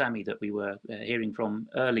photogenic Sammy that we were hearing from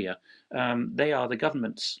earlier, they are the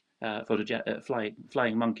government's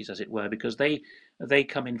flying monkeys, as it were, because they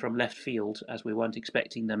come in from left field as we weren't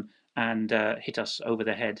expecting them and hit us over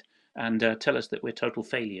the head and tell us that we're total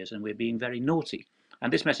failures and we're being very naughty.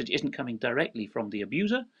 And this message isn't coming directly from the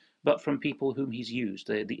abuser, but from people whom he's used.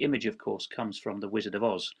 The image, of course, comes from The Wizard of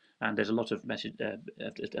Oz, and there's a lot of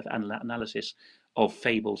analysis of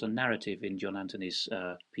fables and narrative in John Anthony's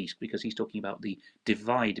piece, because he's talking about the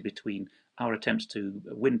divide between our attempts to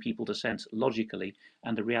win people to sense logically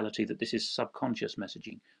and the reality that this is subconscious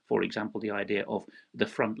messaging. For example, the idea of the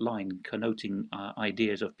front line connoting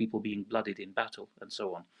ideas of people being blooded in battle and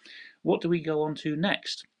so on. What do we go on to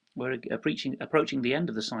next? We're approaching the end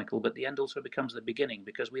of the cycle, but the end also becomes the beginning,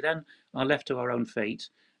 because we then are left to our own fate.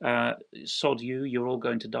 Sod you, you're all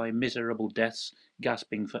going to die miserable deaths,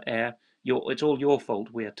 gasping for air. It's all your fault,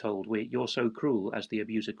 we are told. You're so cruel, as the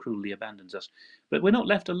abuser cruelly abandons us. But we're not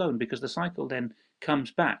left alone, because the cycle then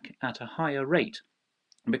comes back at a higher rate.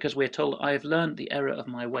 Because we're told, I have learned the error of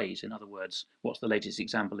my ways. In other words, what's the latest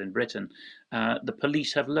example in Britain? The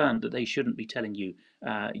police have learned that they shouldn't be telling you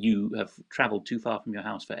you have travelled too far from your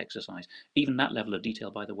house for exercise. Even that level of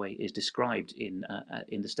detail, by the way, is described in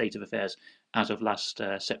the state of affairs as of last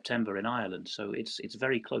September in Ireland. So it's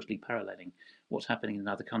very closely paralleling what's happening in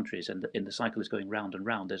other countries, and the cycle is going round and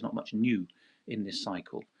round. There's not much new in this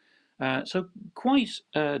cycle. So quite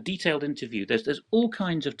a detailed interview. There's all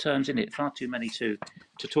kinds of terms in it, far too many to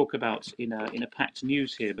talk about in a packed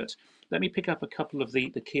news here, but let me pick up a couple of the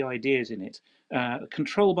key ideas in it.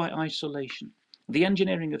 Control by isolation, the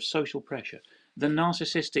engineering of social pressure, the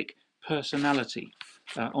narcissistic personality.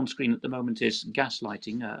 On screen at the moment is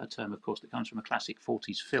gaslighting, a term, of course, that comes from a classic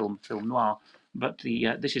 40s film noir. But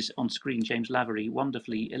this is on screen James Lavery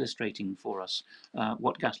wonderfully illustrating for us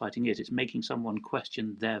what gaslighting is. It's making someone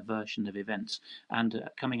question their version of events. And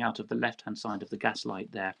coming out of the left-hand side of the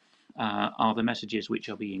gaslight there are the messages which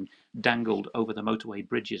are being dangled over the motorway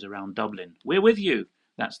bridges around Dublin. We're with you.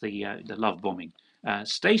 That's the love bombing.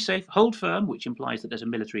 Stay safe, hold firm, which implies that there's a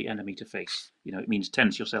military enemy to face. It means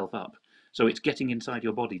tense yourself up. So it's getting inside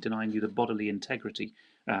your body, denying you the bodily integrity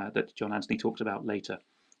that John Anthony talked about later.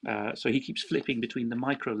 So he keeps flipping between the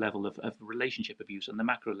micro level of relationship abuse and the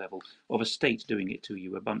macro level of a state doing it to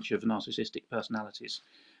you, a bunch of narcissistic personalities.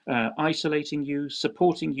 Isolating you,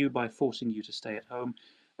 supporting you by forcing you to stay at home,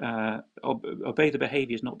 obey the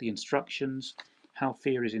behaviours, not the instructions, how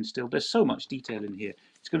fear is instilled. There's so much detail in here.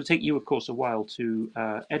 It's going to take you, of course, a while to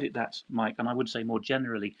edit that, Mike, and I would say more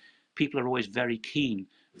generally, people are always very keen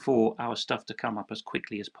for our stuff to come up as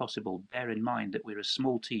quickly as possible. Bear in mind that we're a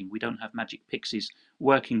small team. We don't have magic pixies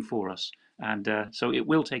working for us. And so it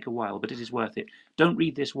will take a while, but it is worth it. Don't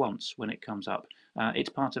read this once when it comes up. It's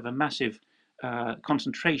part of a massive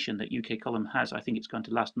concentration that UK Column has. I think it's going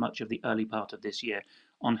to last much of the early part of this year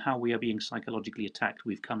on how we are being psychologically attacked.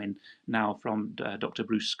 We've come in now from Dr.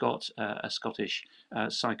 Bruce Scott, a Scottish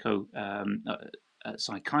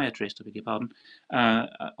psychiatrist, I beg your pardon,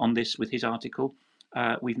 on this with his article.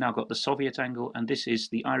 We've now got the Soviet angle, and this is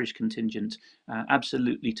the Irish contingent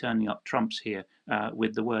absolutely turning up trumps here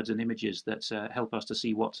with the words and images that help us to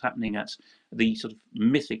see what's happening at the sort of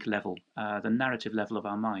mythic level, the narrative level of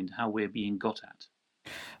our mind, how we're being got at.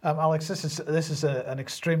 Alex, this is an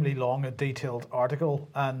extremely long and detailed article,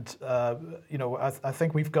 and I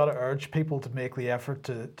think we've got to urge people to make the effort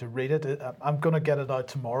to read it. I'm going to get it out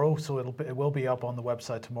tomorrow, so it will be up on the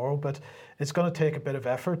website tomorrow. But it's going to take a bit of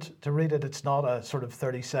effort to read it. It's not a sort of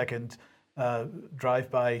 30-second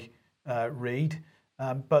drive-by read.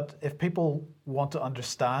 But if people want to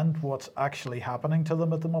understand what's actually happening to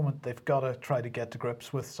them at the moment, they've got to try to get to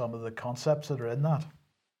grips with some of the concepts that are in that.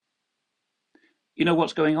 You know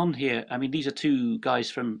what's going on here? I mean, these are two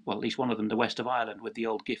guys from, well, at least one of them, the west of Ireland, with the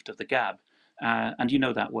old gift of the gab. And you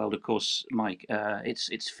know that world, of course, Mike.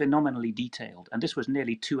 It's phenomenally detailed. And this was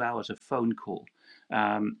nearly 2 hours of phone call.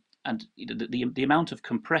 And the amount of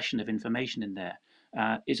compression of information in there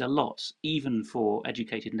is a lot, even for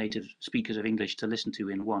educated native speakers of English to listen to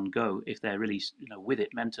in one go, if they're really with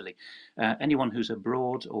it mentally. Anyone who's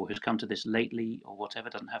abroad or who's come to this lately or whatever,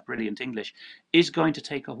 doesn't have brilliant English, is going to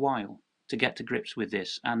take a while to get to grips with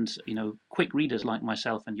this. And quick readers like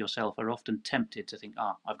myself and yourself are often tempted to think,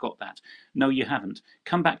 I've got that. No, you haven't.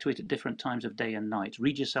 Come back to it at different times of day and night.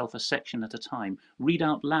 Read yourself a section at a time. Read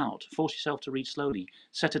out loud. Force yourself to read slowly.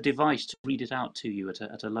 Set a device to read it out to you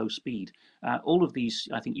at a low speed. All of these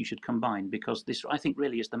I think you should combine, because this I think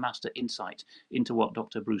really is the master insight into what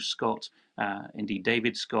Dr. Bruce Scott indeed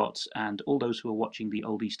David Scott, and all those who are watching the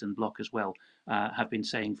Old Eastern Bloc as well, have been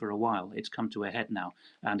saying for a while. It's come to a head now,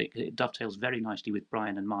 and it dovetails very nicely with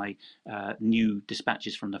Brian and my new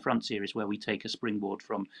Dispatches from the Front series, where we take a springboard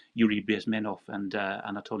from Yuri Bezmenov and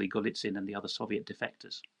Anatoly Golitsyn and the other Soviet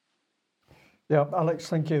defectors. Yeah, Alex,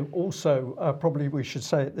 thank you. Also, probably we should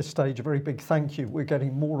say at this stage a very big thank you. We're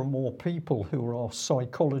getting more and more people who are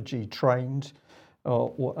psychology trained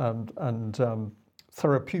and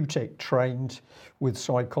therapeutic trained with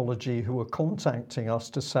psychology who are contacting us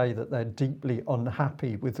to say that they're deeply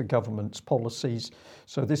unhappy with the government's policies.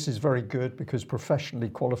 So this is very good because professionally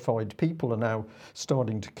qualified people are now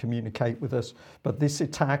starting to communicate with us. But this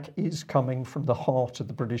attack is coming from the heart of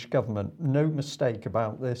the British government. No mistake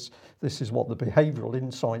about this. This is what the Behavioural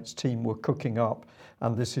Insights team were cooking up,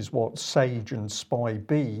 and this is what SAGE and Spy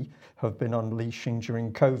B have been unleashing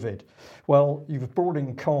during COVID. Well, you've brought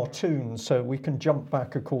in cartoons, so we can jump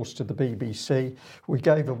back, of course, to the BBC. We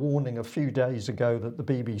gave a warning a few days ago that the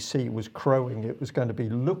BBC was crowing. It was going to be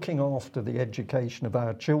looking after the education of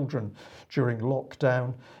our children during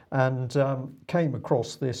lockdown, and came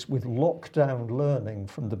across this with lockdown learning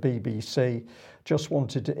from the BBC. Just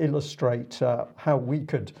wanted to illustrate how we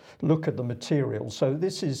could look at the material. So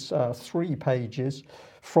this is 3 pages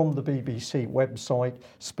from the BBC website,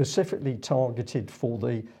 specifically targeted for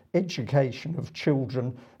the education of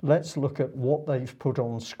children. Let's look at what they've put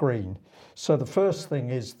on screen. So the first thing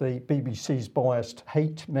is the BBC's biased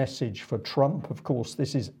hate message for Trump. Of course,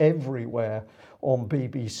 this is everywhere on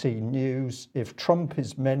BBC News. If Trump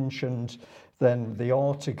is mentioned, then the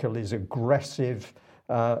article is aggressive.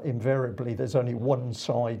 Invariably, there's only one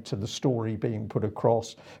side to the story being put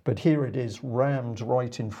across, but here it is rammed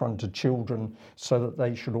right in front of children so that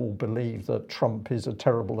they should all believe that Trump is a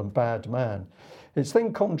terrible and bad man. It's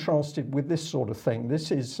then contrasted with this sort of thing.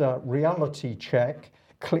 This is reality check,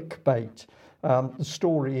 clickbait. The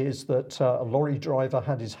story is that a lorry driver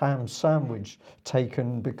had his ham sandwich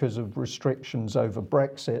taken because of restrictions over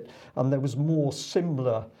Brexit, and there was more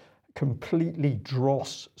similar completely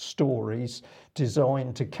dross stories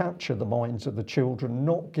designed to capture the minds of the children,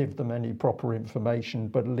 not give them any proper information,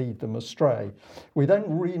 but lead them astray. We then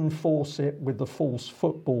reinforce it with the false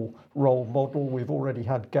football role model. We've already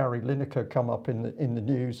had Gary Lineker come up in the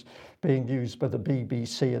news, being used by the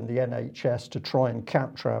BBC and the NHS to try and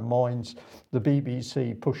capture our minds. The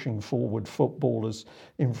BBC pushing forward footballers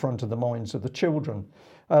in front of the minds of the children.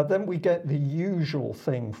 Then we get the usual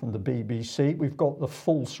thing from the BBC. We've got the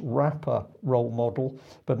false rapper role model,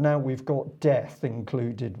 but now we've got death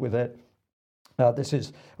included with it. This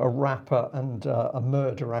is a rapper and a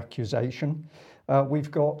murder accusation. We've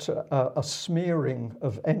got a smearing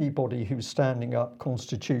of anybody who's standing up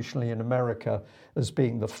constitutionally in America as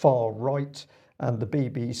being the far right. And the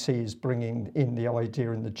BBC is bringing in the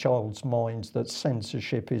idea in the child's minds that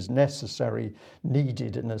censorship is necessary,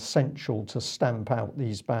 needed and essential to stamp out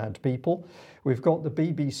these bad people. We've got the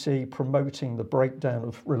BBC promoting the breakdown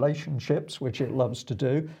of relationships, which it loves to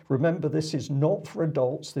do. Remember, this is not for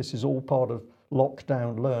adults. This is all part of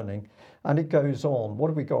lockdown learning. And it goes on. What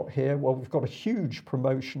have we got here? Well, we've got a huge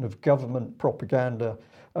promotion of government propaganda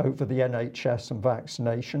over the NHS and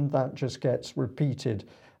vaccination. That just gets repeated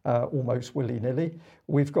almost willy-nilly.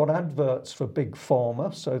 We've got adverts for Big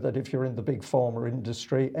Pharma, so that if you're in the Big Pharma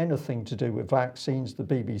industry, anything to do with vaccines, the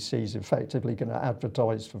BBC is effectively going to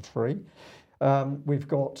advertise for free. We've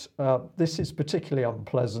got, this is particularly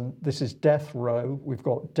unpleasant, this is death row. We've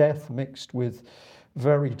got death mixed with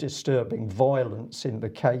very disturbing violence in the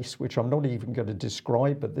case, which I'm not even going to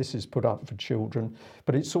describe, but this is put up for children.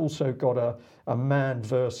 But it's also got a man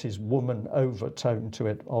versus woman overtone to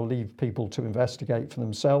it. I'll leave people to investigate for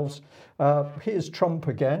themselves. Here's Trump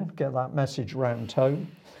again, get that message round home.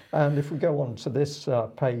 And if we go on to this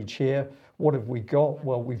page here, what have we got?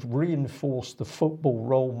 Well, we've reinforced the football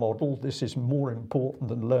role model. This is more important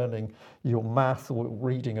than learning your math or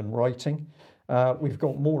reading and writing. We've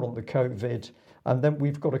got more on the COVID. And then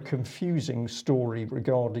we've got a confusing story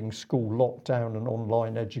regarding school lockdown and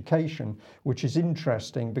online education, which is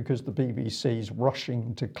interesting because the BBC is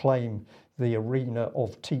rushing to claim the arena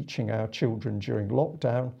of teaching our children during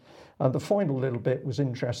lockdown. And the final little bit was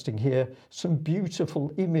interesting here, some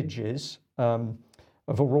beautiful images of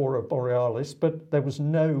Aurora Borealis, but there was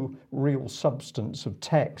no real substance of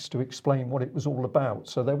text to explain what it was all about.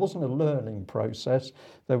 So there wasn't a learning process,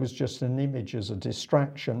 there was just an image as a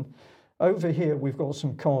distraction. Over here, we've got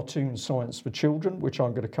some cartoon science for children, which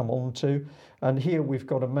I'm going to come on to. And here we've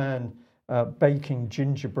got a man baking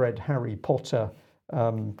gingerbread Harry Potter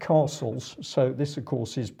castles. So this, of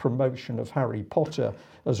course, is promotion of Harry Potter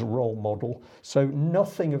as a role model. So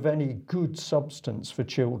nothing of any good substance for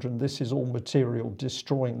children. This is all material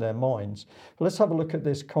destroying their minds. But let's have a look at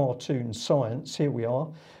this cartoon science. Here we are.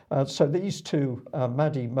 So these two,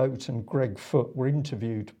 Maddie Moat and Greg Foote, were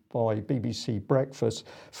interviewed by BBC Breakfast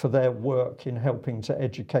for their work in helping to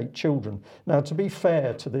educate children. Now, to be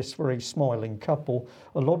fair to this very smiling couple,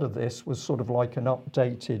 a lot of this was sort of like an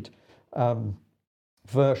updated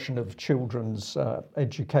version of children's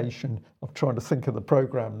education. I'm trying to think of the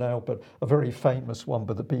programme now, but a very famous one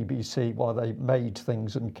by the BBC, while they made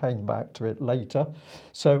things and came back to it later.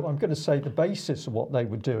 So I'm going to say the basis of what they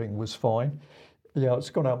were doing was fine. Yeah, it's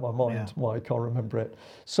gone out of my mind, why I can't remember it.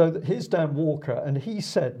 So here's Dan Walker, and he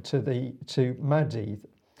said to Maddie,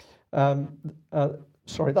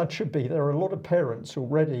 sorry, that should be, there are a lot of parents who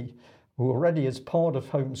already as part of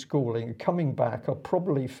homeschooling coming back are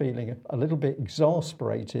probably feeling a little bit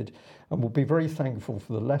exasperated and will be very thankful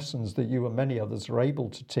for the lessons that you and many others are able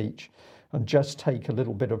to teach and just take a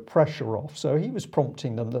little bit of pressure off. So he was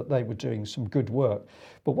prompting them that they were doing some good work.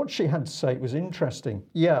 But what she had to say was interesting.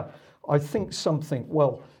 Yeah, I think something,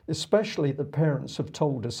 well, especially the parents have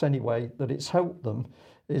told us anyway, that it's helped them,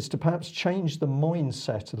 is to perhaps change the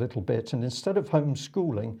mindset a little bit, and instead of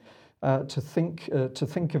homeschooling, to think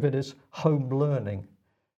of it as home learning.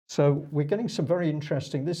 So we're getting some very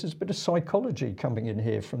interesting, this is a bit of psychology coming in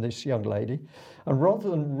here from this young lady. And rather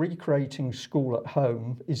than recreating school at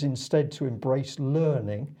home, is instead to embrace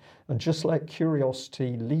learning and just let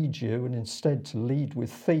curiosity lead you, and instead to lead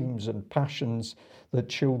with themes and passions that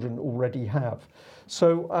children already have.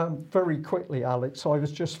 So very quickly, Alex, I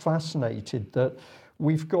was just fascinated that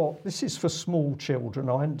we've got, this is for small children,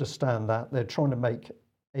 I understand that, they're trying to make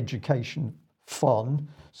education fun,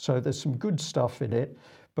 so there's some good stuff in it,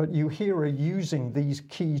 but you here are using these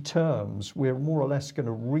key terms. We're more or less going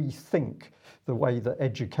to rethink the way that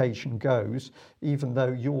education goes, even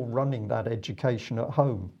though you're running that education at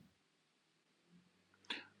home.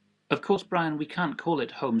 Of course, Brian, we can't call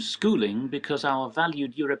it homeschooling because our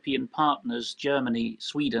valued European partners, Germany,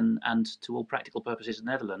 Sweden, and to all practical purposes, the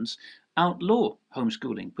Netherlands, outlaw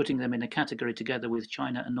homeschooling, putting them in a category together with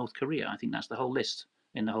China and North Korea. I think that's the whole list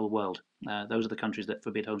in the whole world. Those are the countries that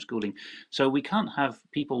forbid homeschooling. So we can't have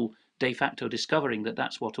people de facto discovering that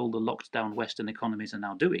that's what all the locked down Western economies are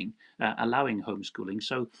now doing, allowing homeschooling.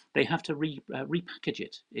 So they have to repackage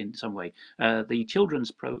it in some way. The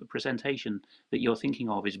children's presentation that you're thinking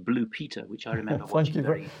of is Blue Peter, which I remember watching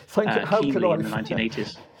very keenly in the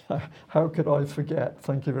 1980s. How could I forget?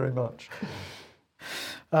 Thank you very much.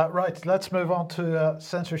 Right, let's move on to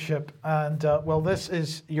censorship. And well, this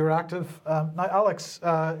is Euractiv. Now, Alex,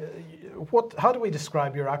 how do we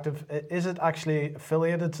describe Euractiv? Is it actually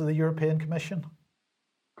affiliated to the European Commission?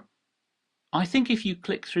 I think if you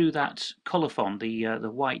click through that colophon, the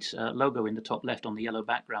white logo in the top left on the yellow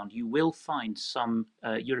background, you will find some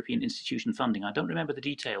European institution funding. I don't remember the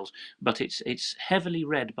details, but it's heavily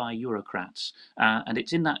read by Eurocrats, and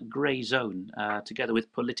it's in that grey zone, together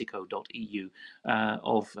with Politico.eu,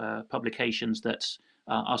 of publications that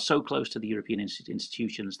are so close to the European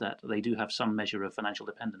institutions that they do have some measure of financial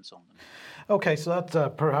dependence on them. Okay, so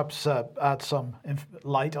that perhaps adds some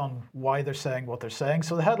light on why they're saying what they're saying.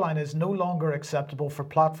 So the headline is "No longer acceptable for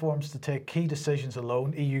platforms to take key decisions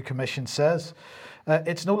alone," EU Commission says.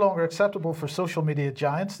 It's no longer acceptable for social media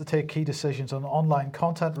giants to take key decisions on online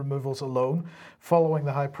content removals alone, following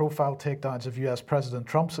the high-profile takedowns of US President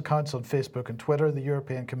Trump's accounts on Facebook and Twitter, the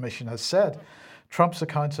European Commission has said. Trump's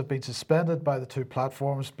accounts have been suspended by the two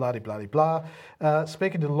platforms, blah, blah, blah, blah.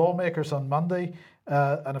 Speaking to lawmakers on Monday,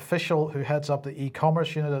 an official who heads up the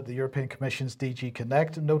e-commerce unit at the European Commission's DG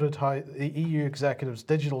Connect noted how the EU Executive's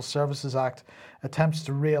Digital Services Act attempts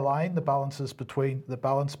to realign the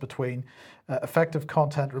balance between effective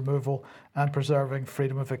content removal and preserving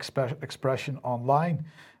freedom of expression online.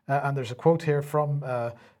 And there's a quote here from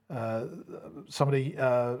somebody,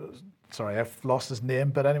 sorry, I've lost his name,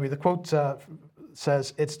 but anyway, the quote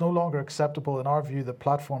says, "It's no longer acceptable in our view that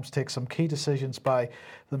platforms take some key decisions by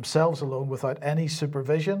themselves alone without any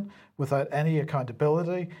supervision, without any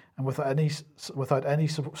accountability, and without any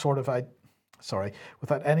sort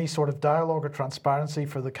of dialogue or transparency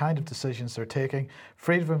for the kind of decisions they're taking.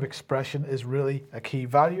 Freedom of expression is really a key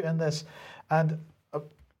value in this." And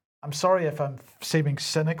I'm sorry if I'm seeming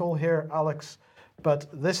cynical here, Alex, but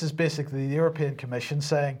this is basically the European Commission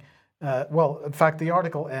saying, well, in fact, the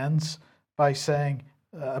article ends by saying,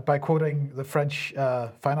 by quoting the French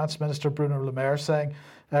finance minister Bruno Le Maire saying,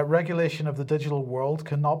 "Regulation of the digital world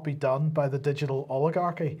cannot be done by the digital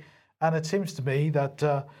oligarchy." And it seems to me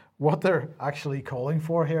that what they're actually calling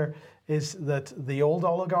for here is that the old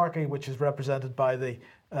oligarchy, which is represented by the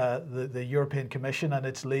European Commission and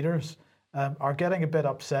its leaders, are getting a bit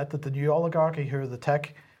upset that the new oligarchy, who are the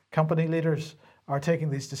tech company leaders, are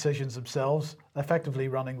taking these decisions themselves, effectively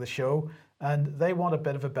running the show, and they want a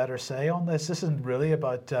bit of a better say on this. This isn't really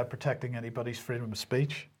about protecting anybody's freedom of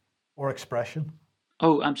speech or expression.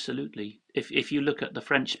 Oh, absolutely. If you look at the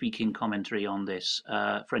French-speaking commentary on this,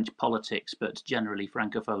 French politics, but generally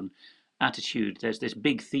Francophone attitude, there's this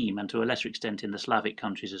big theme, and to a lesser extent in the Slavic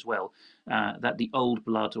countries as well, that the old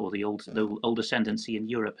blood or the old ascendancy in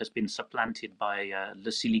Europe has been supplanted by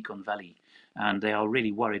the Silicon Valley. And they are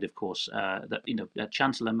really worried, of course, that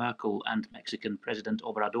Chancellor Merkel and Mexican President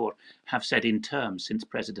Obrador have said in terms since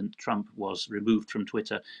President Trump was removed from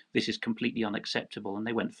Twitter, this is completely unacceptable. And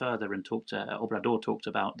they went further and Obrador talked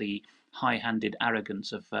about the high-handed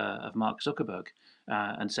arrogance of Mark Zuckerberg,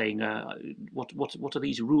 and saying, what are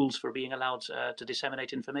these rules for being allowed to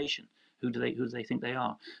disseminate information? Who do they think they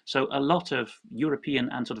are? So a lot of European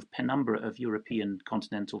and sort of penumbra of European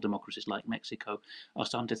continental democracies like Mexico are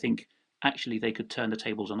starting to think, actually, they could turn the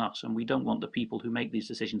tables on us, and we don't want the people who make these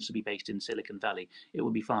decisions to be based in Silicon Valley. It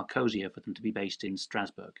would be far cozier for them to be based in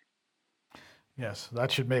Strasbourg. Yes,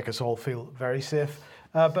 that should make us all feel very safe.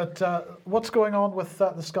 But what's going on with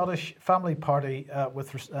the Scottish Family Party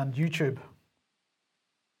and YouTube?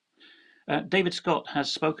 David Scott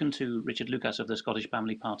has spoken to Richard Lucas of the Scottish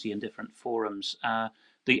Family Party in different forums.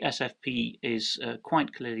 The SFP is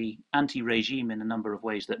quite clearly anti-regime in a number of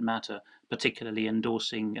ways that matter, particularly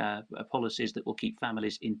endorsing policies that will keep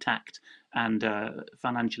families intact and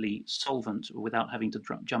financially solvent without having to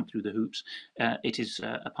jump through the hoops. It is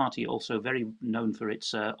a party also very known for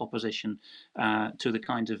its opposition to the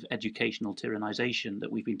kind of educational tyrannization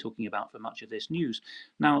that we've been talking about for much of this news.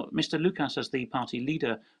 Now, Mr. Lucas, as the party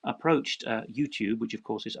leader, approached YouTube, which of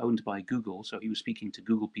course is owned by Google, so he was speaking to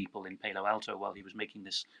Google people in Palo Alto while he was making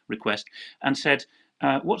this request, and said,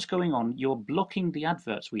 what's going on? You're blocking the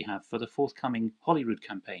adverts we have for the forthcoming Holyrood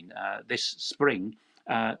campaign. This spring,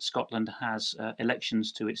 Scotland has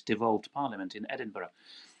elections to its devolved parliament in Edinburgh.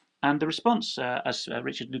 And the response, as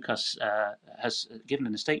Richard Lucas has given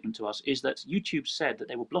in a statement to us, is that YouTube said that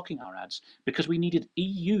they were blocking our ads because we needed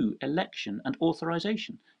EU election and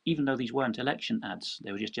authorization, even though these weren't election ads.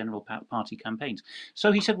 They were just general party campaigns.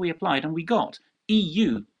 So he said we applied and we got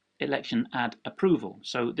EU election ad approval.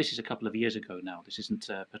 So this is a couple of years ago now. This isn't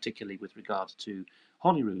particularly with regard to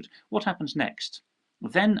Holyrood. What happens next?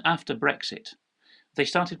 Then after Brexit, they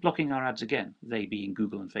started blocking our ads again, they being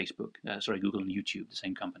Google and Facebook, Google and YouTube, the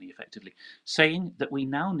same company effectively, saying that we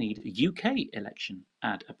now need UK election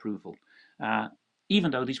ad approval,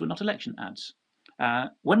 even though these were not election ads.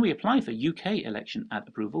 When we apply for UK election ad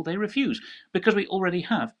approval, they refuse because we already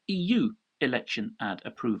have EU election ad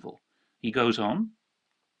approval. He goes on,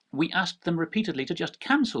 we asked them repeatedly to just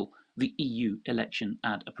cancel the EU election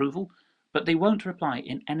ad approval, but they won't reply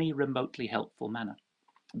in any remotely helpful manner.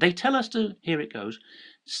 They tell us to, here it goes,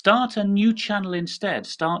 start a new channel instead,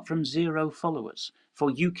 start from 0 followers for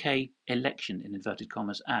UK election, in inverted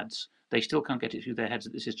commas, ads. They still can't get it through their heads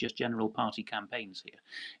that this is just general party campaigns here.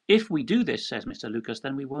 If we do this, says Mr. Lucas,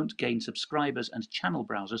 then we won't gain subscribers and channel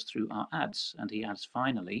browsers through our ads. And he adds,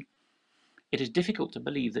 finally, it is difficult to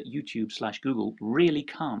believe that YouTube/Google really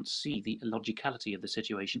can't see the illogicality of the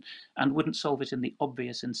situation and wouldn't solve it in the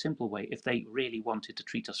obvious and simple way if they really wanted to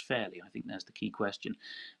treat us fairly. I think there's the key question.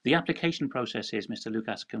 The application processes, Mr.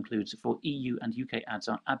 Lucas concludes, for EU and UK ads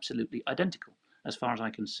are absolutely identical, as far as I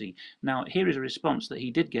can see. Now, here is a response that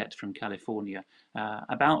he did get from California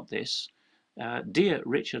about this. Dear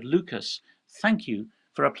Richard Lucas, thank you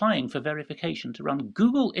for applying for verification to run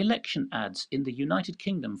Google election ads in the United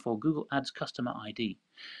Kingdom for Google Ads customer ID.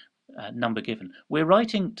 Number given. We're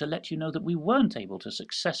writing to let you know that we weren't able to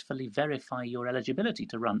successfully verify your eligibility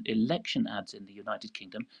to run election ads in the United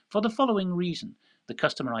Kingdom for the following reason. The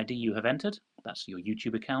customer ID you have entered, that's your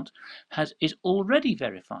YouTube account, is already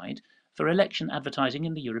verified for election advertising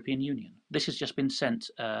in the European Union. This has just been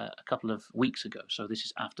sent a couple of weeks ago, so this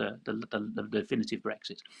is after the definitive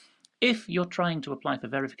Brexit. If you're trying to apply for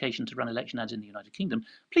verification to run election ads in the United Kingdom,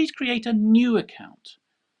 please create a new account.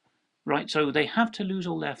 Right, so they have to lose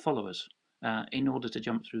all their followers in order to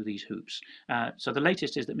jump through these hoops. So the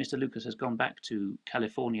latest is that Mr. Lucas has gone back to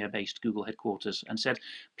California-based Google headquarters and said,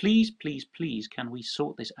 please, please, please, can we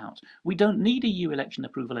sort this out? We don't need EU election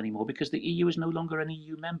approval anymore because the EU is no longer an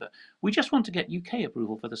EU member. We just want to get UK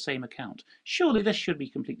approval for the same account. Surely this should be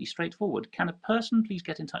completely straightforward. Can a person please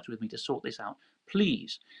get in touch with me to sort this out?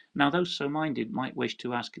 please. Now, those so minded might wish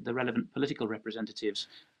to ask the relevant political representatives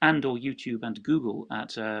and or YouTube and Google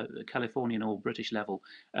at Californian or British level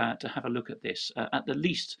to have a look at this. At the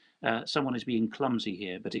least, someone is being clumsy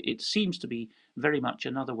here, but it seems to be very much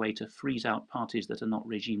another way to freeze out parties that are not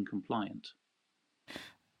regime compliant.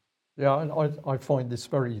 Yeah, I find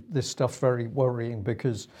this stuff very worrying,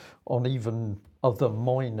 because on even other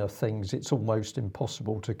minor things, it's almost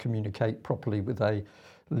impossible to communicate properly with a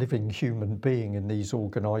living human being in these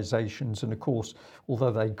organisations. And of course,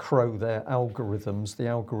 although they crow their algorithms, the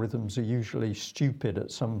algorithms are usually stupid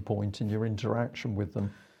at some point in your interaction with them.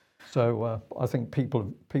 So I think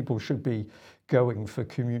people should be going for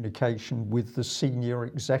communication with the senior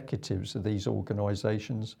executives of these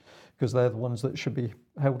organisations, because they're the ones that should be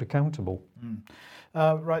held accountable.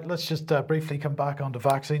 Right, let's just briefly come back onto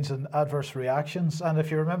vaccines and adverse reactions. And if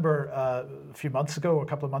you remember a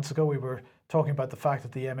couple of months ago, we were talking about the fact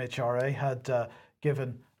that the MHRA had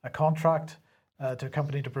given a contract to a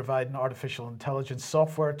company to provide an artificial intelligence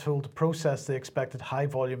software tool to process the expected high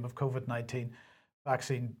volume of COVID-19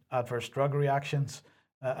 vaccine adverse drug reactions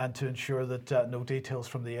and to ensure that no details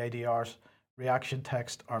from the ADR's reaction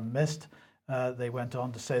text are missed. They went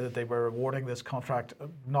on to say that they were awarding this contract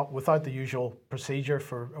not without the usual procedure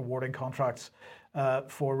for awarding contracts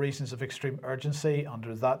for reasons of extreme urgency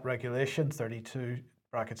under that regulation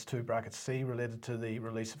 32(2)(c) related to the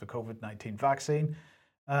release of a COVID-19 vaccine.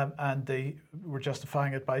 And they were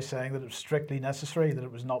justifying it by saying that it was strictly necessary, that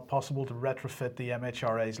it was not possible to retrofit the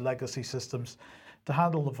MHRA's legacy systems to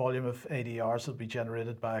handle the volume of ADRs that will be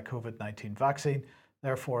generated by a COVID-19 vaccine.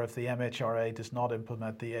 Therefore, if the MHRA does not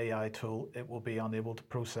implement the AI tool, it will be unable to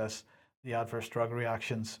process the adverse drug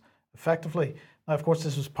reactions effectively. Now, of course,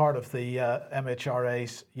 this was part of the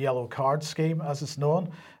MHRA's yellow card scheme, as it's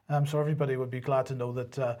known. So everybody would be glad to know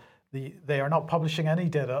that they are not publishing any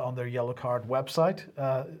data on their yellow card website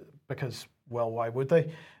because, well, why would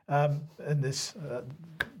they? In this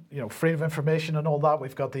freedom of information and all that,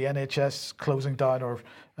 we've got the NHS closing down or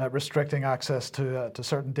restricting access to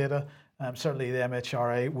certain data. Certainly the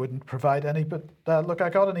MHRA wouldn't provide any, but look, I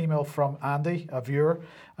got an email from Andy, a viewer, and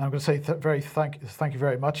I'm going to say thank you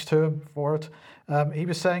very much to him for it. He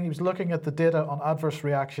was saying he was looking at the data on adverse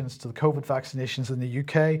reactions to the COVID vaccinations in the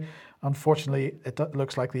UK. Unfortunately, it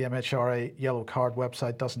looks like the MHRA yellow card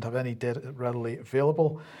website doesn't have any data readily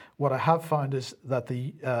available. What I have found is that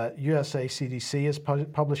the USA CDC is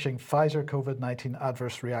publishing Pfizer COVID-19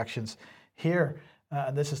 adverse reactions here.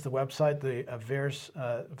 And this is the website, the VAERS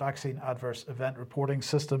Vaccine Adverse Event Reporting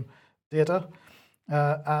System data.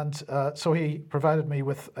 So he provided me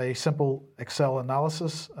with a simple Excel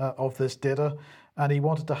analysis of this data, and he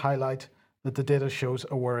wanted to highlight that the data shows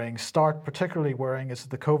a worrying start. Particularly worrying is that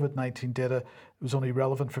the COVID-19 data was only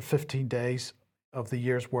relevant for 15 days of the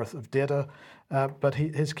year's worth of data. But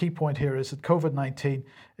his key point here is that COVID-19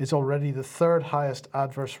 is already the third highest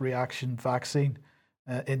adverse reaction vaccine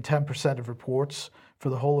in 10% of reports for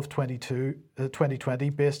the whole of 2020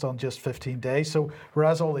 based on just 15 days. So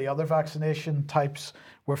whereas all the other vaccination types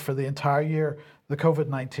were for the entire year, the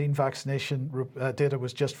COVID-19 vaccination data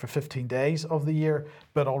was just for 15 days of the year,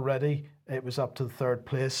 but already it was up to the third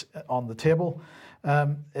place on the table.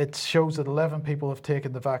 It shows that 11 people have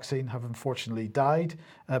taken the vaccine have unfortunately died,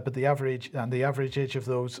 but the average age of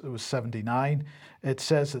those was 79. It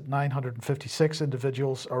says that 956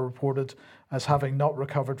 individuals are reported as having not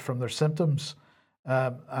recovered from their symptoms,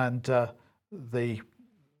 and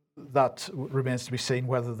that remains to be seen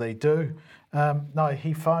whether they do. Now,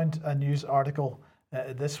 he found a news article,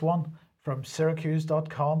 this one from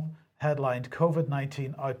Syracuse.com, headlined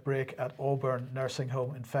COVID-19 outbreak at Auburn nursing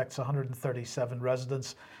home infects 137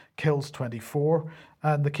 residents, kills 24.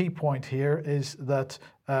 And the key point here is that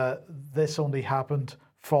this only happened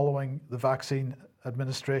following the vaccine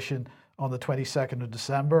administration on the 22nd of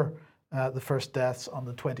December. The first deaths on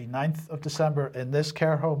the 29th of December in this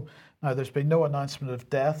care home. Now, there's been no announcement of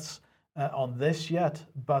deaths on this yet,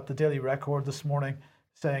 but the Daily Record this morning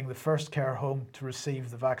saying the first care home to receive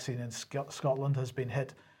the vaccine in Scotland has been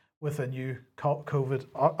hit with a new COVID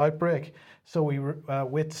outbreak. So we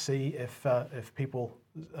wait to see if people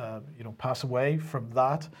pass away from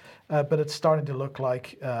that. But it's starting to look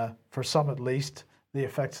like, for some at least, the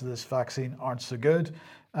effects of this vaccine aren't so good.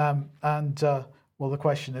 Well, the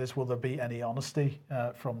question is, will there be any honesty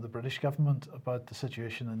from the British government about the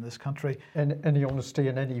situation in this country? And any honesty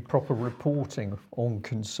and any proper reporting on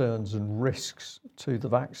concerns and risks to the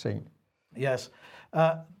vaccine? Yes.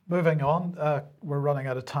 Moving on, we're running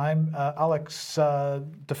out of time. Alex,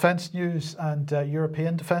 defence news and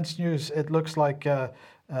European defence news. It looks like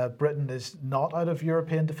Britain is not out of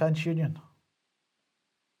European Defence Union.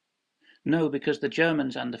 No, because the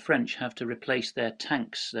Germans and the French have to replace their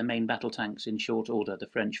tanks, their main battle tanks, in short order. The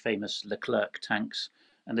French famous Leclerc tanks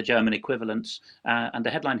and the German equivalents. And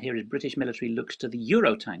the headline here is British military looks to the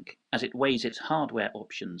Eurotank as it weighs its hardware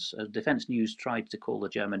options. Defence News tried to call the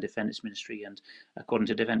German Defence Ministry, and according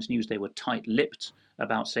to Defence News, they were tight-lipped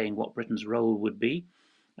about saying what Britain's role would be.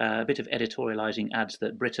 A bit of editorialising adds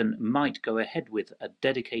that Britain might go ahead with a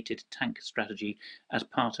dedicated tank strategy as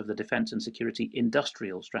part of the Defence and Security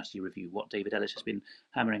Industrial Strategy Review. What David Ellis has been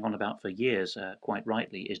hammering on about for years, quite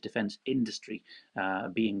rightly, is defence industry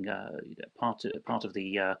being part of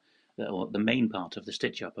the or the main part of the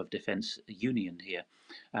stitch-up of defence union here.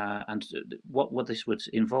 And what this would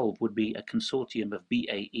involve would be a consortium of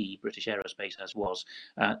BAE, British Aerospace as was,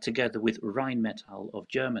 together with Rheinmetall of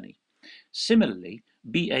Germany. Similarly,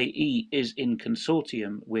 BAE is in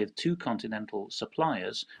consortium with two continental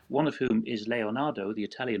suppliers, one of whom is Leonardo, the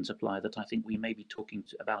Italian supplier that I think we may be talking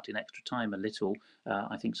about in extra time a little.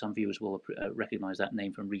 I think some viewers will recognise that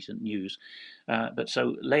name from recent news. But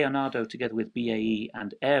so Leonardo, together with BAE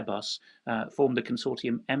and Airbus, form the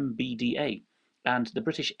consortium MBDA. And the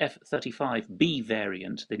British F-35B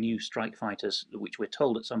variant, the new strike fighters, which we're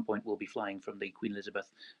told at some point will be flying from the Queen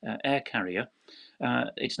Elizabeth air carrier,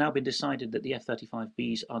 it's now been decided that the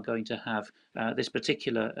F-35Bs are going to have this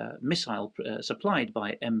particular missile supplied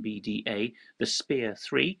by MBDA, the Spear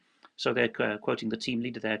 3. So they're quoting the team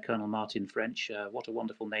leader there, Colonel Martin French. What a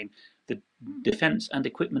wonderful name. The Defence and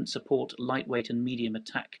Equipment Support Lightweight and Medium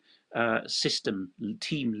Attack System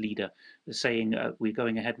team leader, saying we're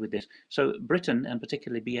going ahead with this. So Britain, and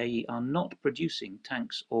particularly BAE, are not producing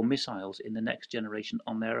tanks or missiles in the next generation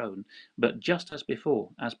on their own, but just as before,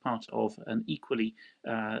 as part of an equally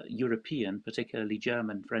European, particularly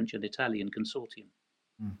German, French and Italian consortium.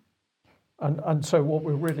 And so what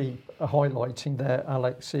we're really highlighting there,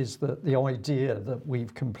 Alex, is that the idea that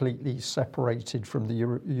we've completely separated from the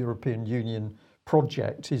European Union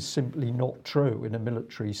project is simply not true in a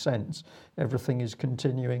military sense. Everything is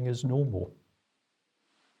continuing as normal.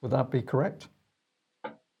 Would that be correct?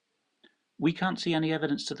 We can't see any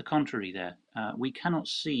evidence to the contrary there. We cannot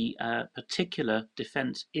see a particular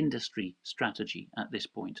defence industry strategy at this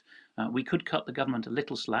point. We could cut the government a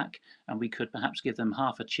little slack, and we could perhaps give them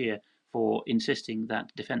half a cheer for insisting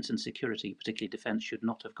that defence and security, particularly defence, should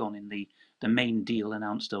not have gone in the main deal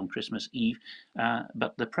announced on Christmas Eve.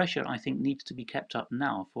 But the pressure, I think, needs to be kept up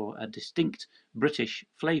now for a distinct British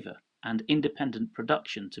flavour and independent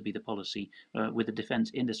production to be the policy with the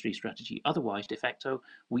defence industry strategy. Otherwise, de facto,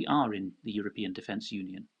 we are in the European Defence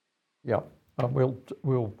Union. Yeah, and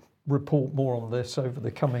we'll report more on this over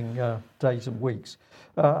the coming days and weeks.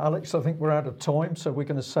 Alex, I think we're out of time, so we're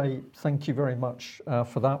going to say thank you very much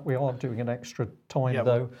for that. We are doing an extra time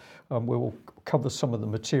though, and we'll cover some of the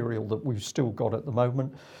material that we've still got at the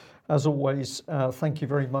moment. As always, thank you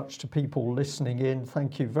very much to people listening in.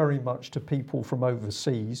 Thank you very much to people from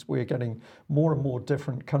overseas. We're getting more and more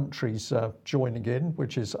different countries joining in,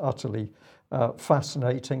 which is utterly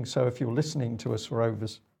fascinating. So if you're listening to us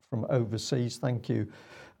from overseas, thank you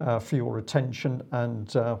for your attention,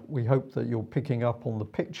 and we hope that you're picking up on the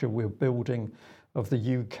picture we're building of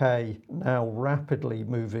the UK now rapidly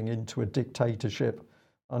moving into a dictatorship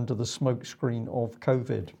under the smokescreen of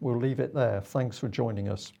COVID. We'll leave it there. Thanks for joining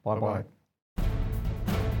us. Bye-bye.